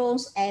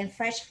noodles and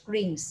fresh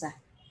greens.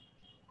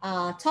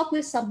 Top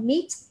with some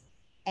meat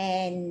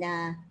and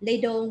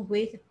ladle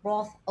with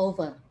broth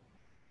over.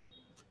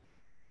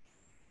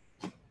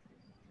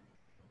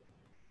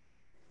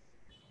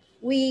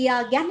 We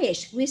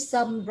garnish with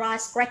some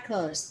rice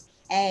crackers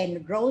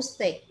and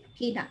roasted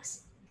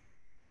peanuts.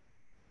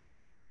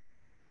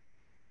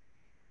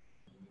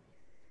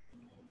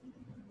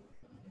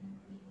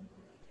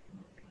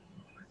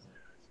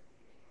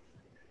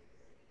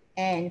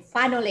 And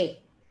finally,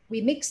 we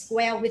mix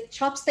well with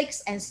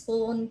chopsticks and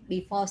spoon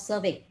before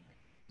serving.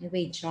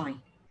 We enjoy.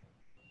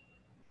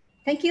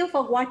 Thank you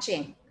for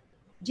watching.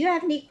 Do you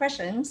have any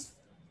questions?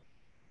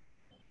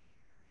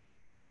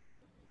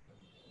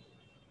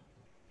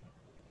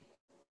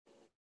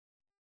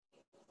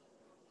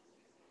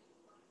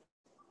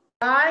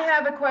 I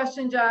have a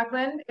question,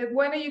 Jacqueline.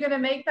 When are you going to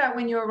make that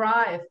when you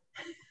arrive?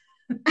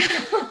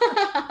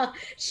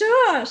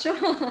 Sure.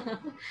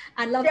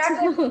 I'd love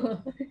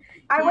to.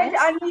 I went to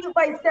unmute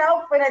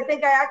myself, and I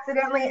think I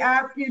accidentally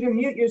asked you to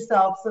mute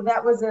yourself. So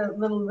that was a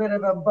little bit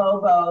of a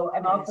bobo.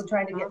 I'm also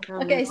trying to get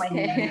Okay.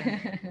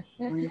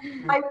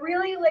 I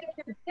really like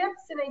your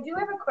tips, and I do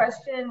have a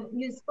question.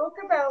 You spoke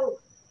about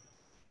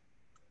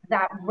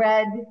that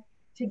red,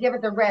 to give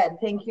it the red.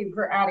 Thank you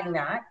for adding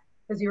that,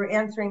 because you were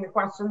answering the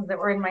questions that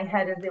were in my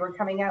head as they were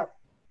coming out.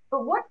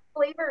 But what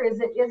flavor is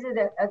it? Is it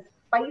a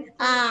spicy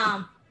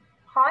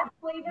hot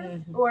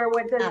flavor, or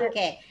what does it?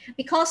 Okay,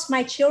 because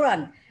my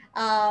children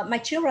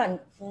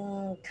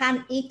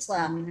can't eat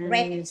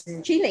red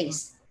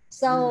chilies,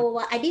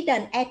 so I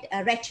didn't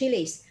add red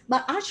chilies.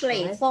 But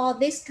actually, for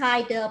this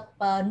kind of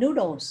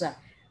noodles,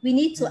 we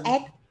need to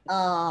add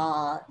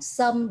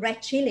some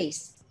red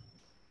chilies,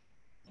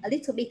 a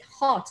little bit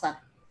hotter.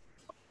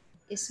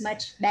 It's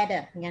much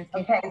better.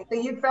 Okay, so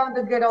you found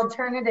a good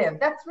alternative.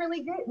 That's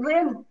really good,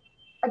 Lynn.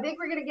 I think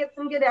we're gonna get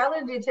some good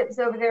allergy tips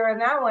over there on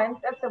that one.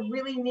 That's a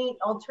really neat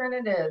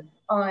alternative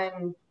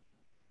on,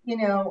 you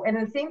know, and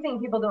the same thing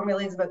people don't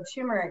realize about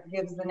turmeric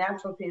gives the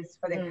natural taste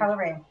for the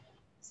coloring.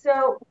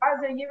 So,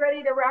 Oz, are you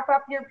ready to wrap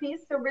up your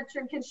piece so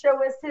Richard can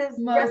show us his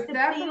recipe?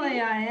 Definitely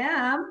I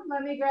am.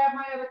 Let me grab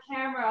my other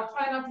camera. I'll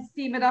try not to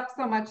steam it up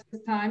so much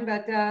this time,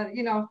 but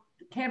you know,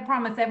 can't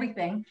promise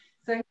everything.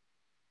 So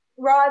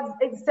Rod,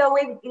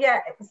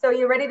 so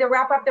you're ready to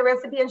wrap up the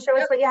recipe and show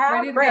us what you have?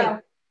 Ready to Great.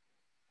 go.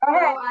 All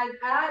right. So I've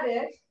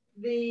added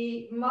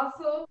the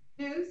mussel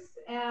juice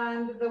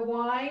and the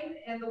wine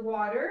and the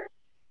water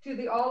to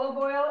the olive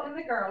oil and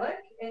the garlic,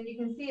 and you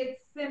can see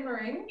it's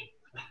simmering.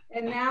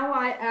 And now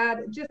I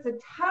add just a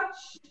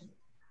touch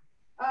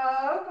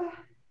of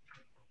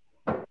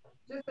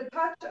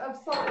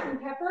salt and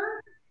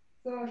pepper.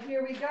 So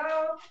here we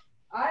go.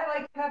 I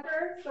like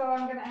pepper, so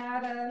I'm going to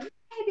add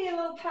maybe a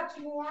little touch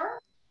more.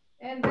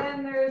 And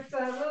then there's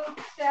a little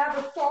dab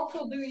of salt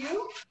will do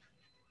you.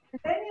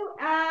 And then you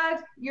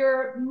add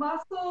your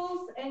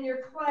mussels and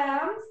your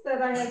clams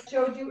that I had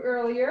showed you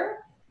earlier.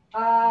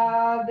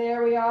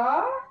 There we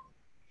are.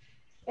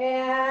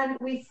 And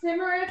we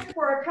simmer it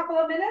for a couple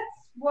of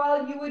minutes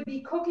while you would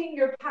be cooking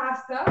your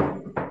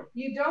pasta.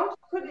 You don't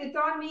put it's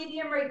on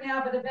medium right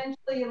now, but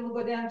eventually it will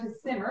go down to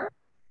simmer.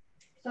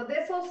 So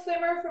this will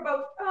simmer for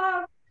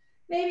about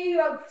maybe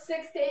about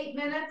 6 to 8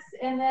 minutes,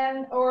 and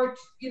then, or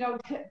you know,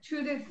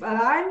 2 to. But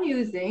I'm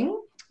using.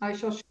 I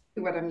shall show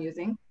you what I'm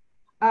using.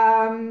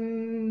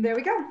 There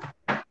we go.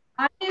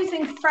 I'm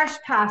using fresh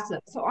pasta,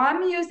 so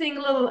I'm using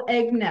little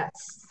egg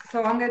nets.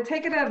 So I'm going to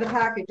take it out of the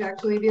package.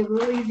 Actually, it'll be a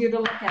little easier to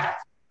look at.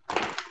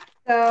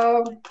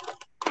 So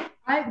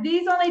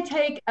these only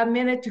take a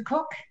minute to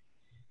cook,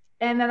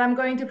 and then I'm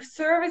going to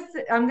serve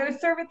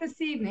it this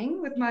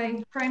evening with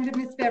my friend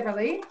Miss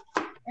Beverly,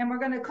 and we're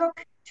going to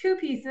cook 2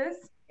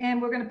 pieces,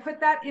 and we're going to put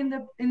that in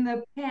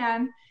the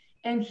pan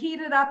and heat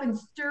it up and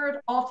stir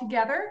it all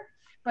together.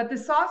 But the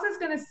sauce is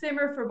going to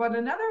simmer for about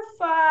another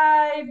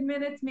 5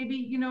 minutes, maybe,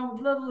 you know, a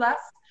little less,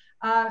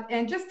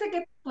 and just to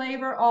get the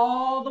flavor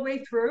all the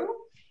way through.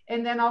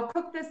 And then I'll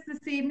cook this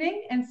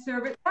evening and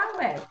serve it that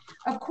way.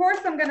 Of course,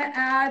 I'm going to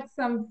add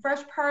some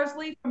fresh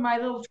parsley from my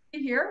little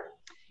tree here.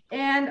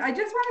 And I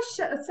just want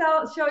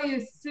to show you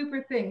a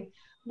super thing.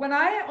 When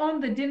I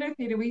owned the dinner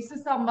theater, we used to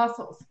sell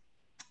mussels.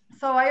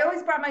 So I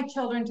always brought my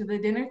children to the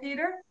dinner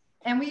theater,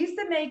 and we used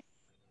to make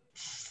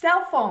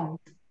cell phones.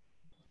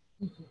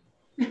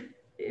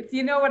 If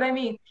you know what I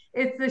mean.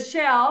 It's the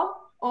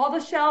shell. All the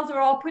shells are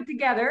all put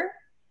together,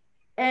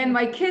 and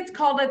my kids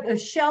called it a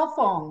shell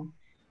phone.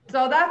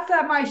 So that's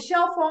my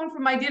shell phone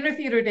from my dinner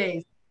theater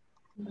days.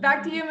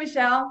 Back to you,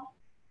 Michelle.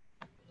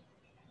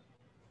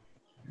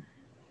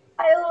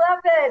 I love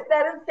it.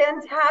 That is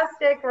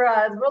fantastic,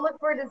 Roz. We'll look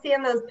forward to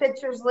seeing those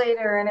pictures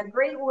later, and a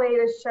great way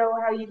to show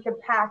how you could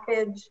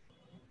package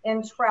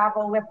and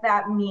travel with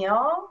that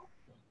meal.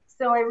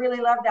 So I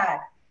really love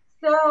that.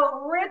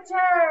 So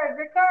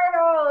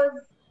Ricardo's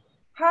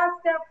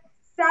pasta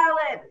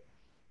salad.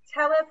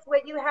 Tell us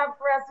what you have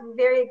for us. I'm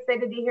very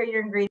excited to hear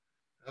your ingredients.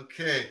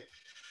 Okay.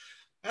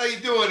 How you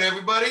doing,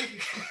 everybody?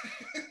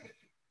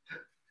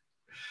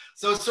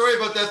 So sorry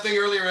about that thing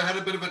earlier. I had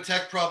a bit of a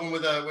tech problem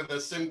with a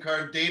SIM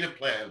card data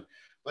plan.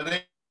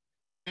 But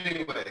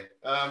anyway,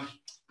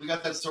 we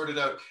got that sorted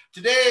out.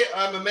 Today,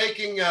 I'm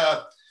making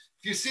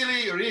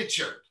fusilli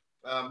Richard.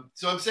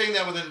 So I'm saying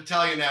that with an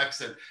Italian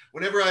accent.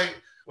 Whenever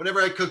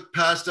I cook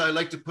pasta, I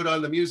like to put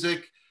on the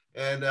music,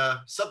 and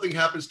something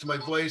happens to my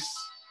voice,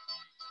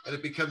 and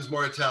it becomes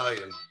more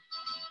Italian.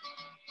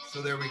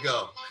 So there we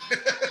go.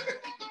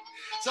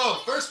 So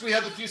first we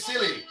have the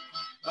fusilli.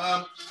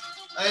 I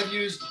have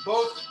used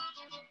both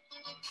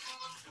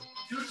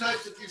 2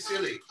 types of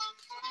fusilli.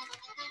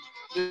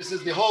 This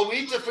is the whole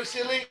wheat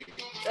fusilli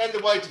and the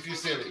white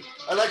fusilli.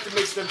 I like to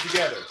mix them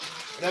together.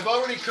 And I've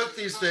already cooked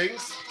these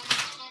things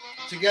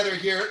together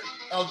here,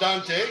 al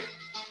dente,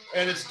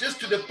 and it's just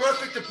to the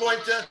perfect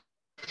point.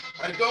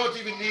 I don't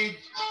even need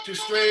to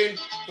strain.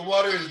 The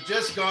water has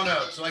just gone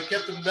out, so I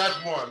kept them that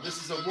warm. This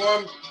is a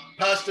warm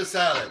pasta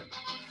salad.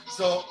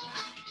 So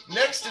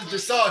next is the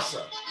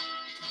salsa.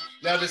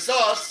 Now the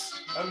sauce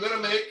I'm gonna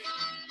make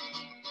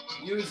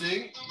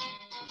using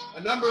a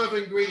number of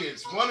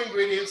ingredients. One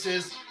ingredient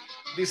is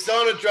the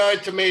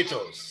sauna-dried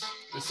tomatoes.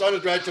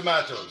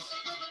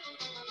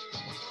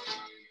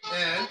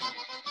 And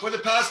for the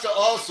pasta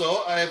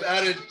also, I have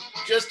added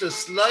just a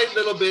slight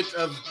little bit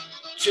of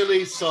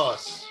chili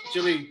sauce.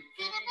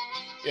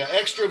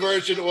 Extra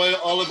virgin oil,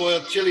 olive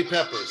oil, chili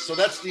peppers. So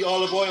that's the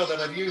olive oil that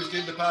I've used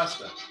in the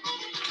pasta.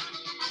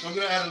 So I'm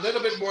gonna add a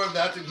little bit more of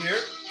that in here,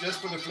 just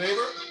for the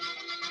flavor.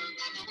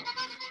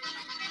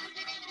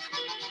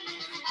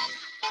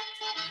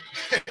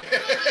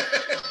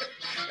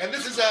 And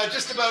this is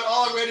just about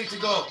all ready to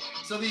go.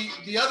 So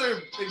the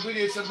other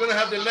ingredients, I'm gonna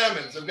have the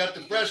lemons. I've got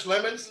the fresh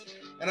lemons,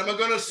 and I'm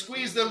gonna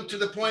squeeze them to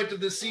the point of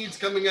the seeds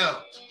coming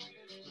out.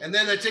 And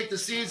then I take the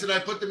seeds and I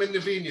put them in the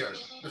vineyard,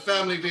 the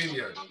family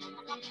vineyard.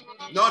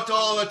 Not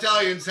all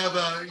Italians have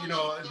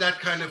that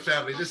kind of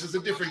family. This is a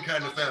different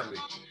kind of family.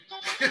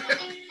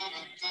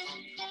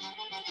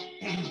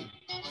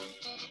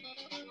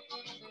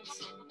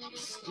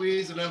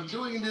 Squeeze, and I'm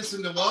doing this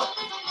in the wok.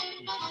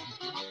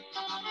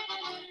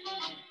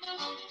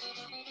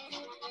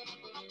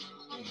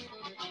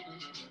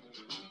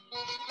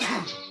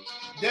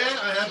 Then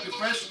I have the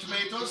fresh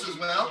tomatoes as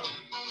well,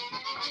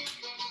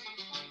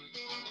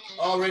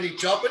 already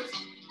chopped.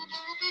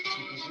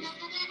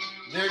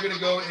 They're gonna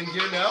go in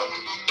here now.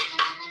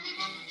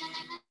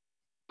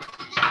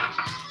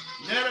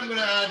 Then I'm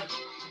gonna add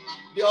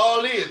the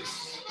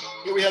olives.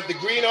 Here we have the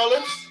green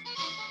olives.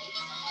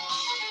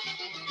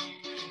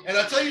 And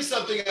I'll tell you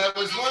something, I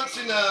was once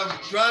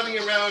driving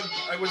around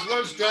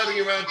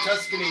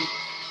Tuscany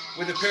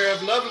with a pair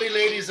of lovely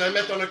ladies I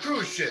met on a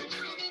cruise ship.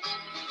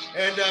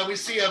 And we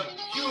see a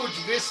huge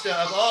vista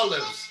of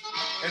olives.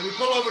 And we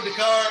pull over the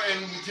car and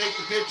we take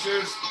the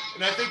pictures.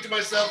 And I think to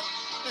myself,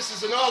 this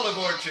is an olive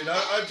orchard.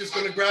 I'm just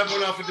going to grab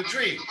one off of the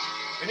tree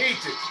and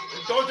eat it.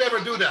 Don't ever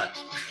do that.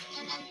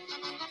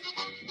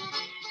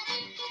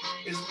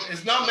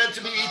 It's not meant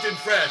to be eaten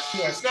fresh.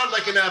 Yes. It's not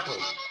like an apple.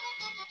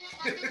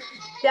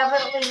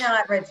 Definitely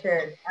not,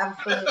 Richard.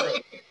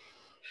 Absolutely.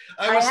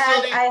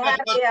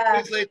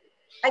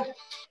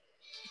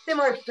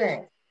 similar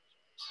experience.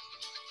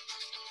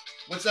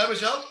 What's that,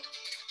 Michelle?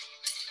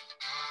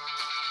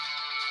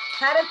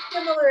 Had a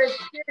similar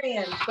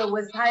experience, but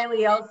was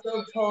highly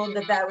also told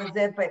that that was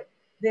it. But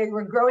they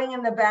were growing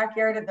in the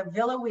backyard at the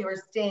villa we were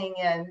staying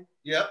in.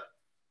 Yep.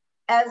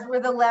 As were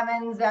the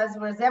lemons, as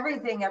was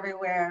everything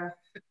everywhere.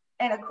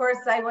 And of course,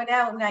 I went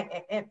out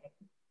and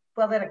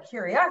well, out of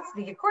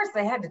curiosity, of course,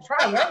 I had to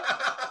try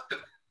it.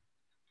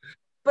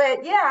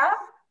 But yeah,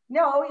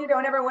 no, you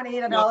don't ever want to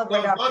eat an olive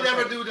right off. Don't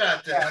ever do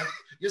that. Yeah.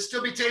 You'll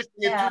still be tasting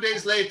it 2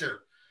 days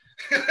later.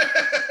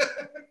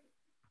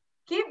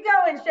 Keep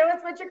going. Show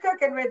us what you're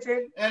cooking,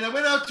 Richard. And I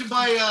went out to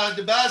buy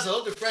the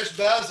basil, the fresh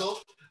basil,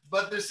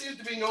 but there seemed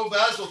to be no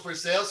basil for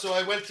sale, so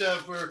I went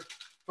for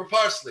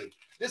parsley.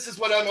 This is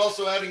what I'm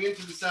also adding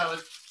into the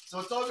salad,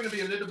 so it's all going to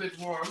be a little bit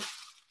warm.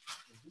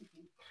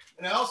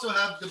 And I also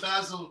have the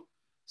basil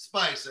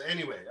spice.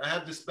 Anyway, I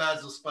have this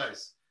basil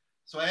spice.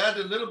 So I add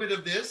a little bit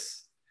of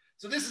this.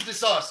 So this is the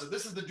sauce, so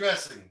this is the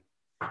dressing.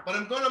 But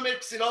I'm going to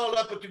mix it all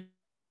up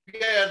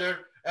together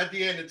at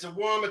the end. It's a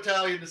warm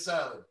Italian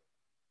salad.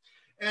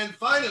 And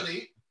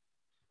finally,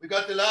 we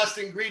got the last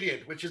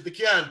ingredient, which is the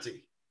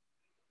Chianti.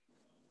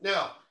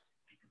 Now,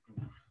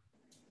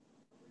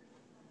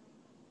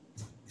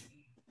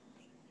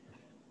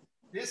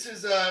 this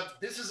is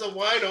a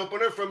wine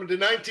opener from the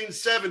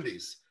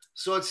 1970s,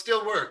 so it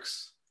still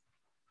works.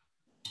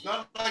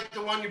 Not like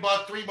the one you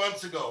bought 3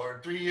 months ago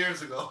or 3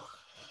 years ago.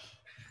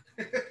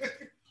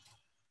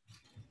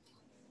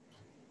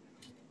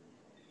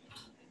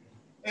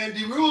 And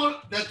the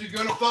rule that you're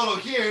going to follow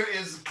here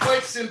is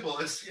quite simple.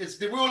 It's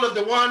the rule of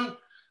the one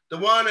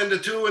and the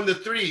 2 and the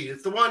 3.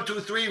 It's the 1, 2,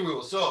 3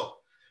 rule. So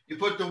you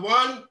put the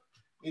 1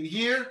 in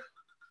here,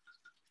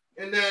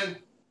 and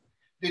then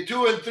the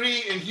 2 and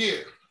 3 in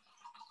here.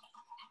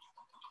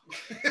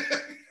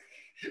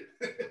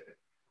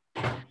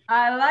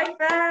 I like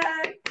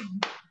that.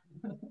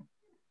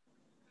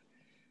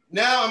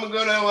 Now I'm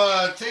going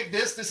to take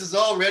this. This is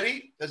all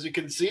ready, as you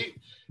can see.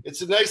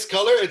 It's a nice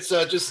color. It's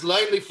just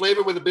lightly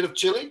flavored with a bit of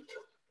chili.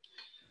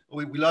 Oh,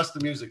 we lost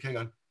the music. Hang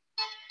on.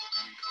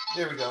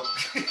 There we go.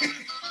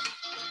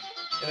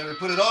 And we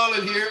put it all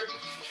in here.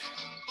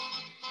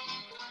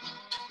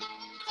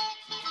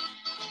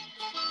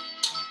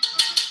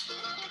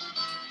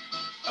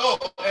 Oh,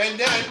 and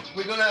then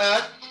we're going to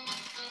add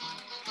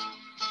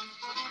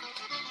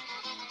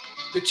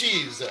the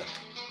cheese.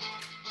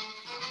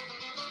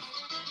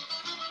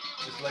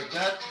 Just like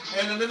that.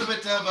 And a little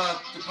bit of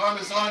the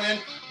Parmesan in.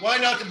 Why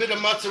not a bit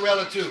of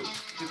mozzarella too?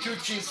 The 2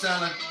 cheese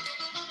salad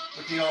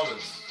with the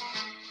olives.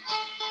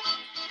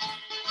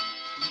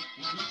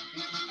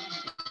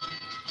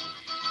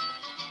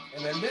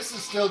 And then this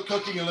is still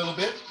cooking a little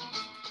bit.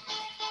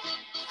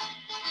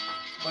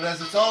 But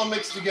as it's all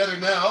mixed together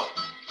now,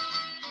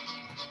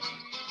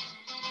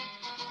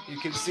 you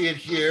can see it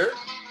here.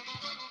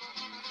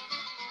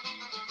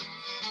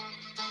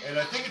 And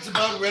I think it's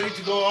about ready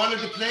to go onto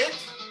the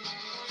plate.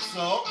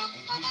 So,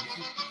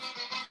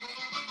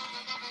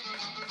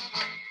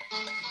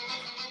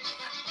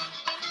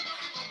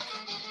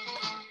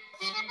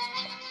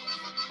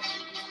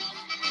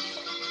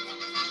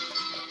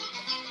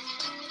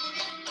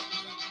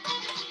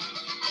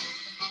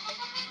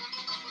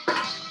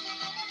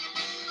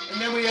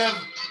 and then we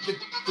have the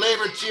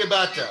flavored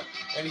ciabatta.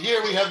 And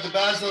here we have the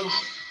basil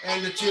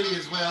and the chili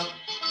as well.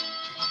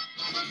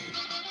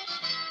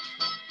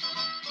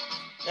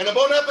 And a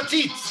bon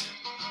appetit.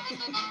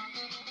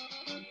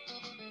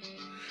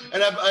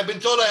 And I've been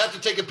told I have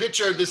to take a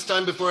picture this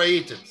time before I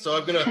eat it. So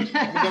I'm gonna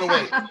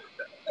wait.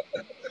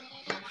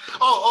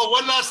 Oh,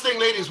 one last thing,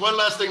 ladies. One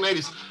last thing,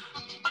 ladies.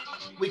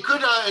 We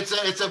could, it's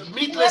a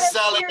meatless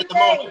salad at the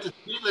moment. It's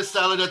meatless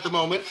salad at the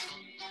moment.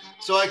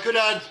 So I could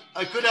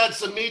add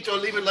some meat or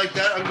leave it like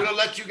that. I'm gonna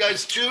let you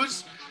guys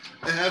choose.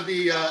 I have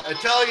the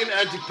Italian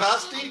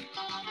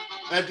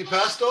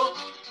antipasto,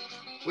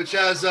 which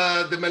has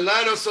the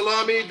Milano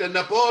salami, the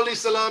Napoli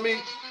salami,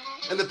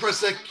 and the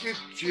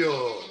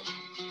prosciutto.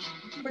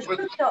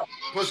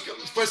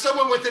 For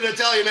someone with an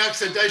Italian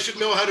accent, I should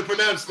know how to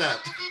pronounce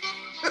that.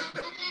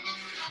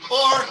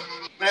 Or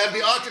I have the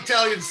hot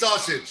Italian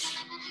sausage.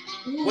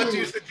 Ooh. What do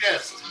you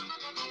suggest?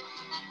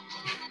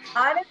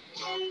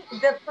 Honestly,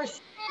 the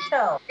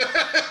prosciutto.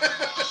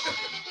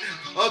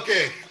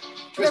 Okay.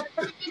 The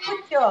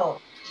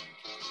prosciutto.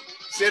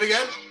 Say it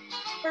again.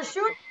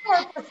 Prosciutto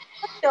or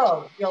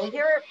prosciutto. You'll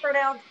hear it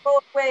pronounced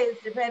both ways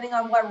depending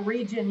on what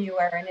region you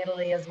are in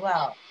Italy as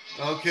well.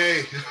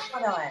 Okay.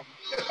 Hold on.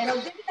 And I'll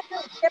give you a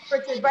little tip,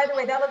 Richard. By the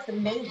way, that looks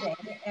amazing.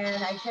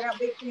 And I cannot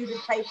wait for you to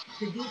type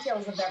the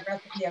details of that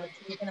recipe out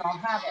so you can all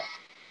have it.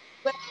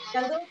 But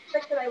a little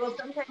trick that I will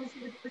sometimes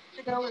do with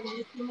prosciutto, and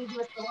you see me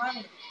do a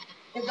salami,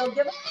 is I'll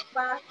give it a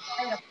flash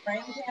in a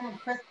frying pan and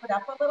crisp it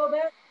up a little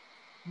bit.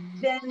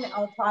 Then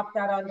I'll top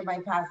that onto my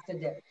pasta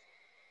dish.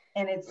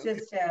 And it's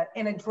just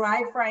in a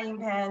dry frying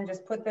pan,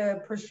 just put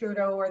the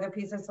prosciutto or the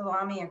piece of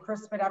salami and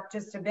crisp it up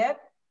just a bit.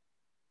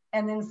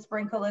 And then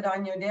sprinkle it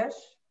on your dish.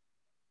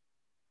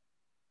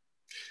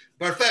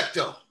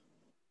 Perfecto.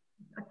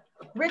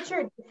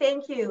 Richard,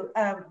 thank you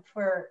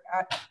for.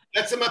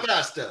 That's my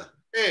pasta.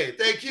 Hey,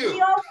 thank you.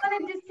 We all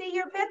wanted to see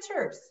your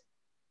pictures.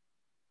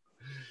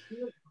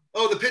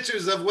 Oh, the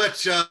pictures of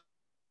which? Your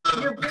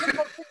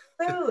beautiful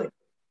food.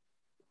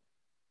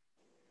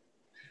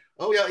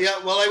 Oh, yeah, yeah.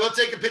 Well, I will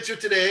take a picture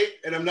today,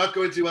 and I'm not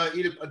going to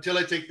eat it until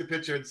I take the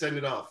picture and send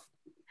it off.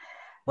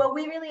 Well,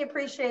 we really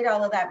appreciate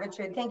all of that,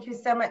 Richard. Thank you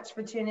so much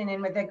for tuning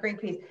in with that great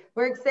piece.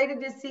 We're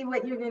excited to see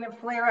what you're going to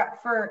flare up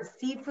for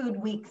Seafood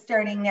Week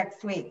starting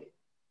next week.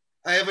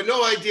 I have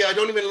no idea. I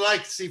don't even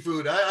like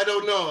seafood. I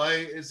don't know.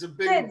 It's a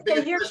big. So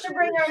you're going to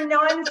bring a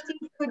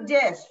non-seafood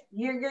dish.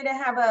 You're going to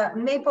have a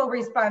maple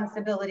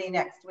responsibility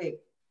next week.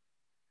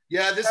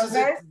 Yeah, this is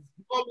a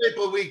no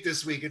maple week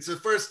this week. It's the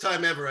first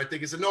time ever. I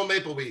think it's a no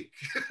maple week.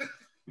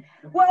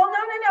 Well,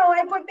 no.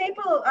 I put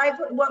maple.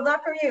 Well,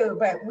 not for you,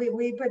 but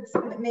we put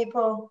some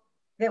maple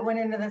that went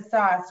into the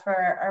sauce for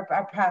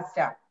our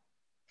pasta.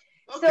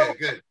 Okay, so,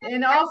 good.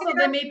 And also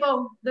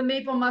the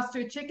maple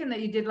mustard chicken that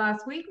you did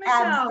last week,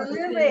 Michelle.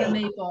 Absolutely. The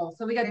maple.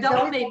 So we got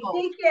double maple.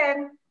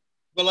 Chicken.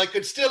 Well, I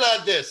could still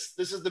add this.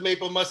 This is the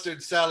maple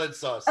mustard salad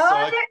sauce.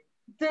 Oh, so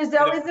there's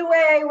always a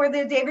way where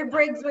the David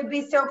Briggs would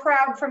be so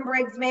proud from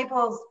Briggs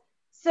Maples.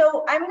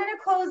 So I'm going to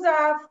close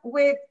off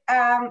with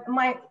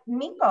my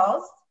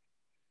meatballs,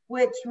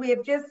 which we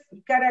have just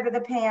got out of the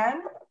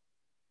pan.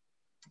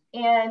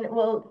 And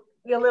we'll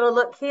get a little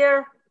look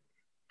here.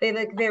 They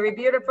look very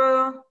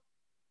beautiful.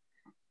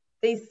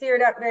 They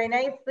seared up very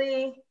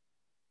nicely.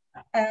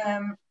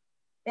 In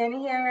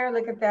here,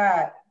 look at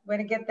that. We're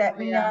gonna get that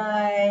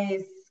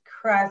nice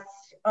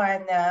crust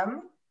on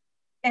them.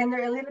 And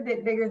they're a little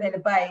bit bigger than a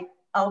bite,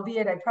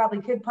 albeit I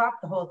probably could pop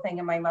the whole thing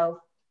in my mouth,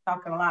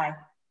 not gonna lie.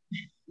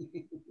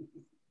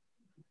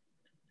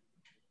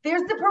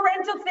 There's the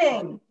parental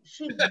thing.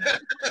 She makes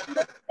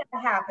that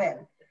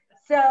happen.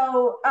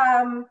 So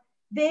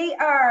they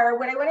are,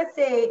 what I wanna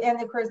say,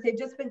 and of course they've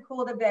just been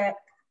cooled a bit,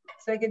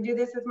 so I can do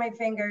this with my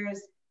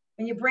fingers.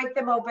 When you break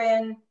them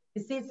open,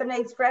 you see some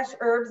nice fresh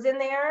herbs in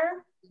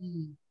there.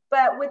 Mm.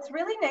 But what's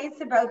really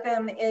nice about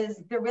them is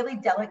they're really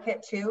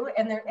delicate too.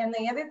 And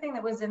the other thing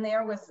that was in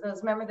there was,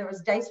 remember, there was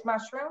diced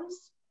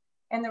mushrooms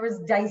and there was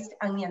diced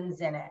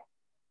onions in it.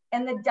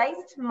 And the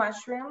diced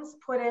mushrooms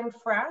put in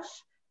fresh,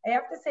 I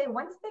have to say,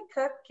 once they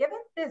cook, give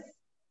it this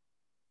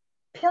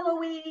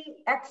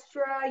pillowy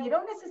extra. You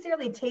don't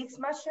necessarily taste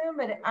mushroom,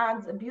 but it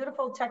adds a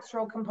beautiful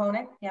textural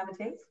component. You have a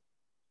taste?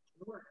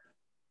 Sure.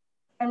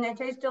 And they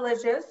taste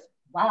delicious.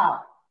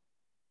 Wow.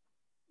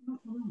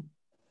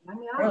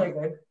 Really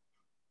good.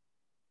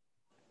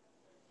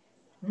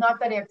 Not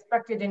that I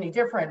expected any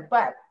different,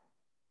 but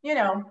you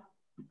know,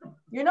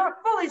 you're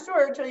not fully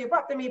sure until you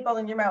pop the meatball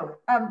in your mouth.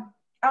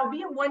 I'll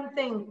be one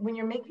thing when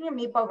you're making a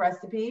meatball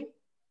recipe,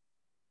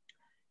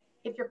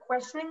 if you're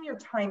questioning your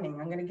timing,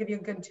 I'm going to give you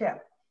a good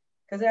tip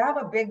because I have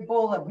a big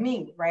bowl of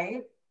meat,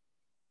 right?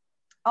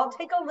 I'll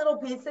take a little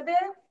piece of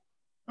it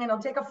and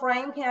I'll take a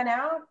frying pan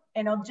out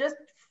and I'll just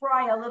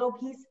fry a little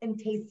piece and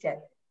taste it.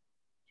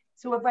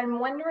 So if I'm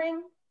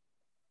wondering,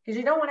 because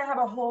you don't want to have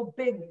a whole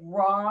big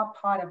raw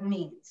pot of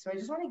meat. So I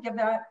just want to give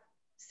that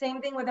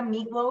same thing with a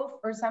meatloaf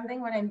or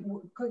something when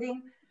I'm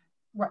cooking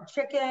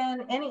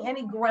chicken,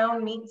 any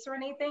ground meats or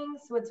anything.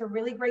 So it's a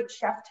really great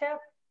chef tip.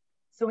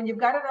 So when you've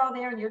got it all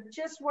there and you're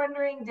just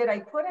wondering, did I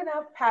put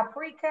enough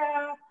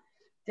paprika?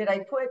 Did I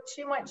put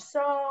too much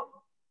salt?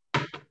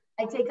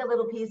 I take a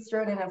little piece,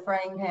 throw it in a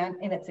frying pan,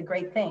 and it's a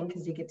great thing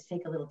because you get to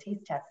take a little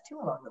taste test too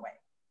along the way.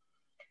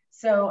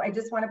 So I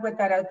just want to put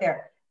that out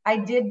there. I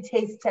did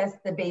taste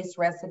test the base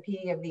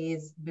recipe of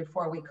these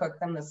before we cooked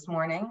them this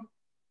morning,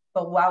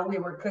 but while we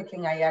were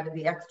cooking, I added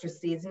the extra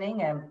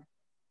seasoning and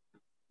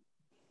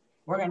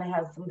we're going to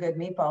have some good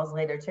meatballs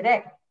later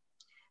today.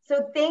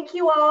 So thank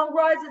you all.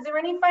 Roz, is there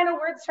any final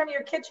words from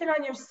your kitchen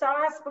on your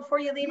sauce before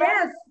you leave?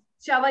 Yes.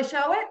 Shall I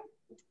show it?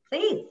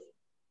 Please.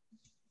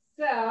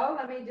 So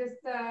let me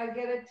just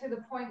get it to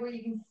the point where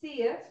you can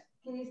see it.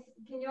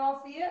 Can you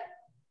all see it?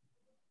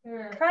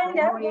 Kind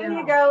of. There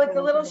you go. It's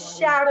a little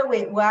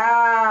shadowy.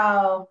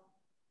 Wow.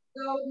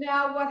 So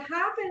now what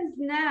happens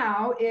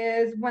now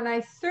is when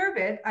I serve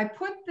it, I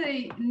put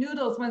the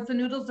noodles, once the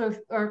noodles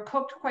are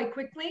cooked quite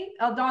quickly,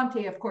 al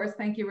dente, of course.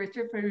 Thank you,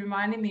 Richard, for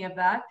reminding me of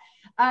that.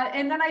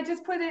 And then I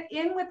just put it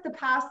in with the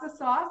pasta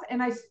sauce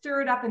and I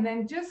stir it up and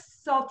then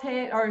just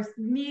saute it, or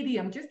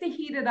medium, just to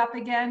heat it up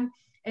again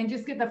and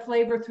just get the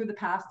flavor through the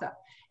pasta.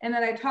 And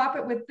then I top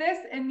it with this.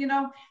 And you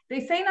know,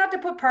 they say not to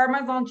put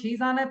Parmesan cheese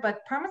on it,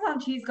 but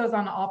Parmesan cheese goes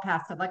on all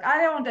pasta. Like,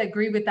 I don't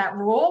agree with that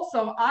rule.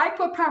 So I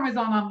put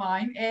Parmesan on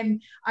mine.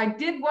 And I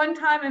did one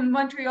time in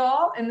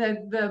Montreal and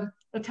the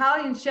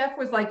Italian chef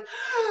was like,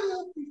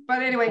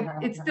 but anyway,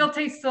 it still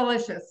tastes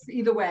delicious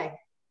either way.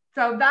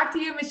 So back to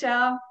you,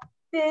 Michelle.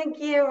 Thank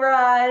you,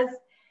 Roz.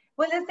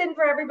 Well, listen,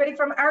 for everybody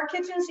from our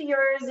kitchen to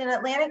yours in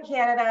Atlantic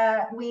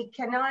Canada, we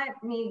cannot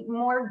be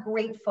more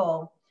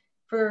grateful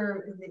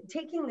for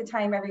taking the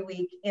time every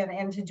week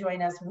and to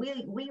join us.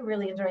 We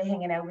really enjoy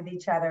hanging out with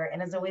each other,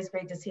 and it's always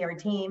great to see our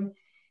team.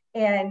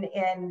 And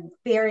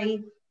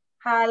Barry,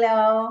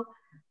 hello,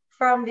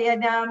 from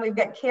Vietnam. We've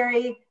got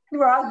Carrie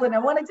Roslyn, I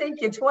want to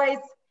thank you twice.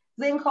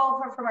 Lynn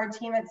Culver from our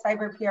team at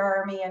Cyber PR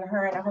Army, and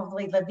her and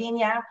hopefully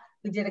Lavinia,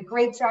 who did a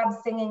great job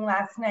singing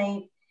last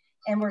night.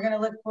 And we're going to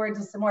look forward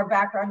to some more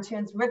background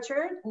tunes.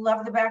 Richard,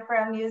 love the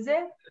background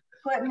music,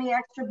 putting the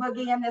extra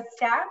boogie in the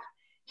stack.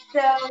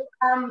 So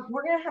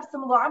we're going to have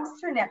some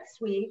lobster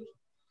next week.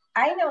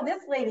 I know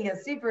this lady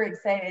is super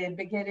excited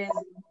because it is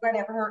one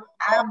of her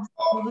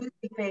absolutely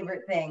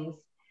favorite things.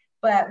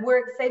 But we're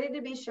excited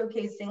to be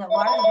showcasing a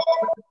lot of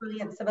the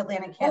brilliance of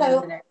Atlantic Canada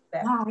in the next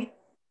step. Hi.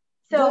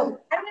 So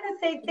I'm going to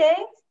say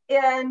thanks,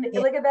 and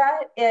look at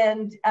that,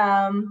 and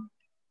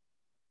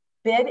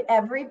bid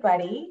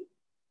everybody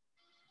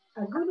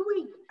a good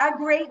week, a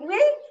great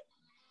week.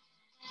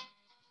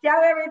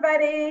 Ciao,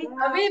 everybody.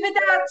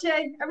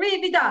 Arrivederci.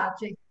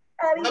 Arrivederci.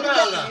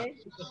 Arrivederci.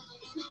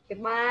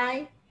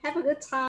 Goodbye. Have a good time.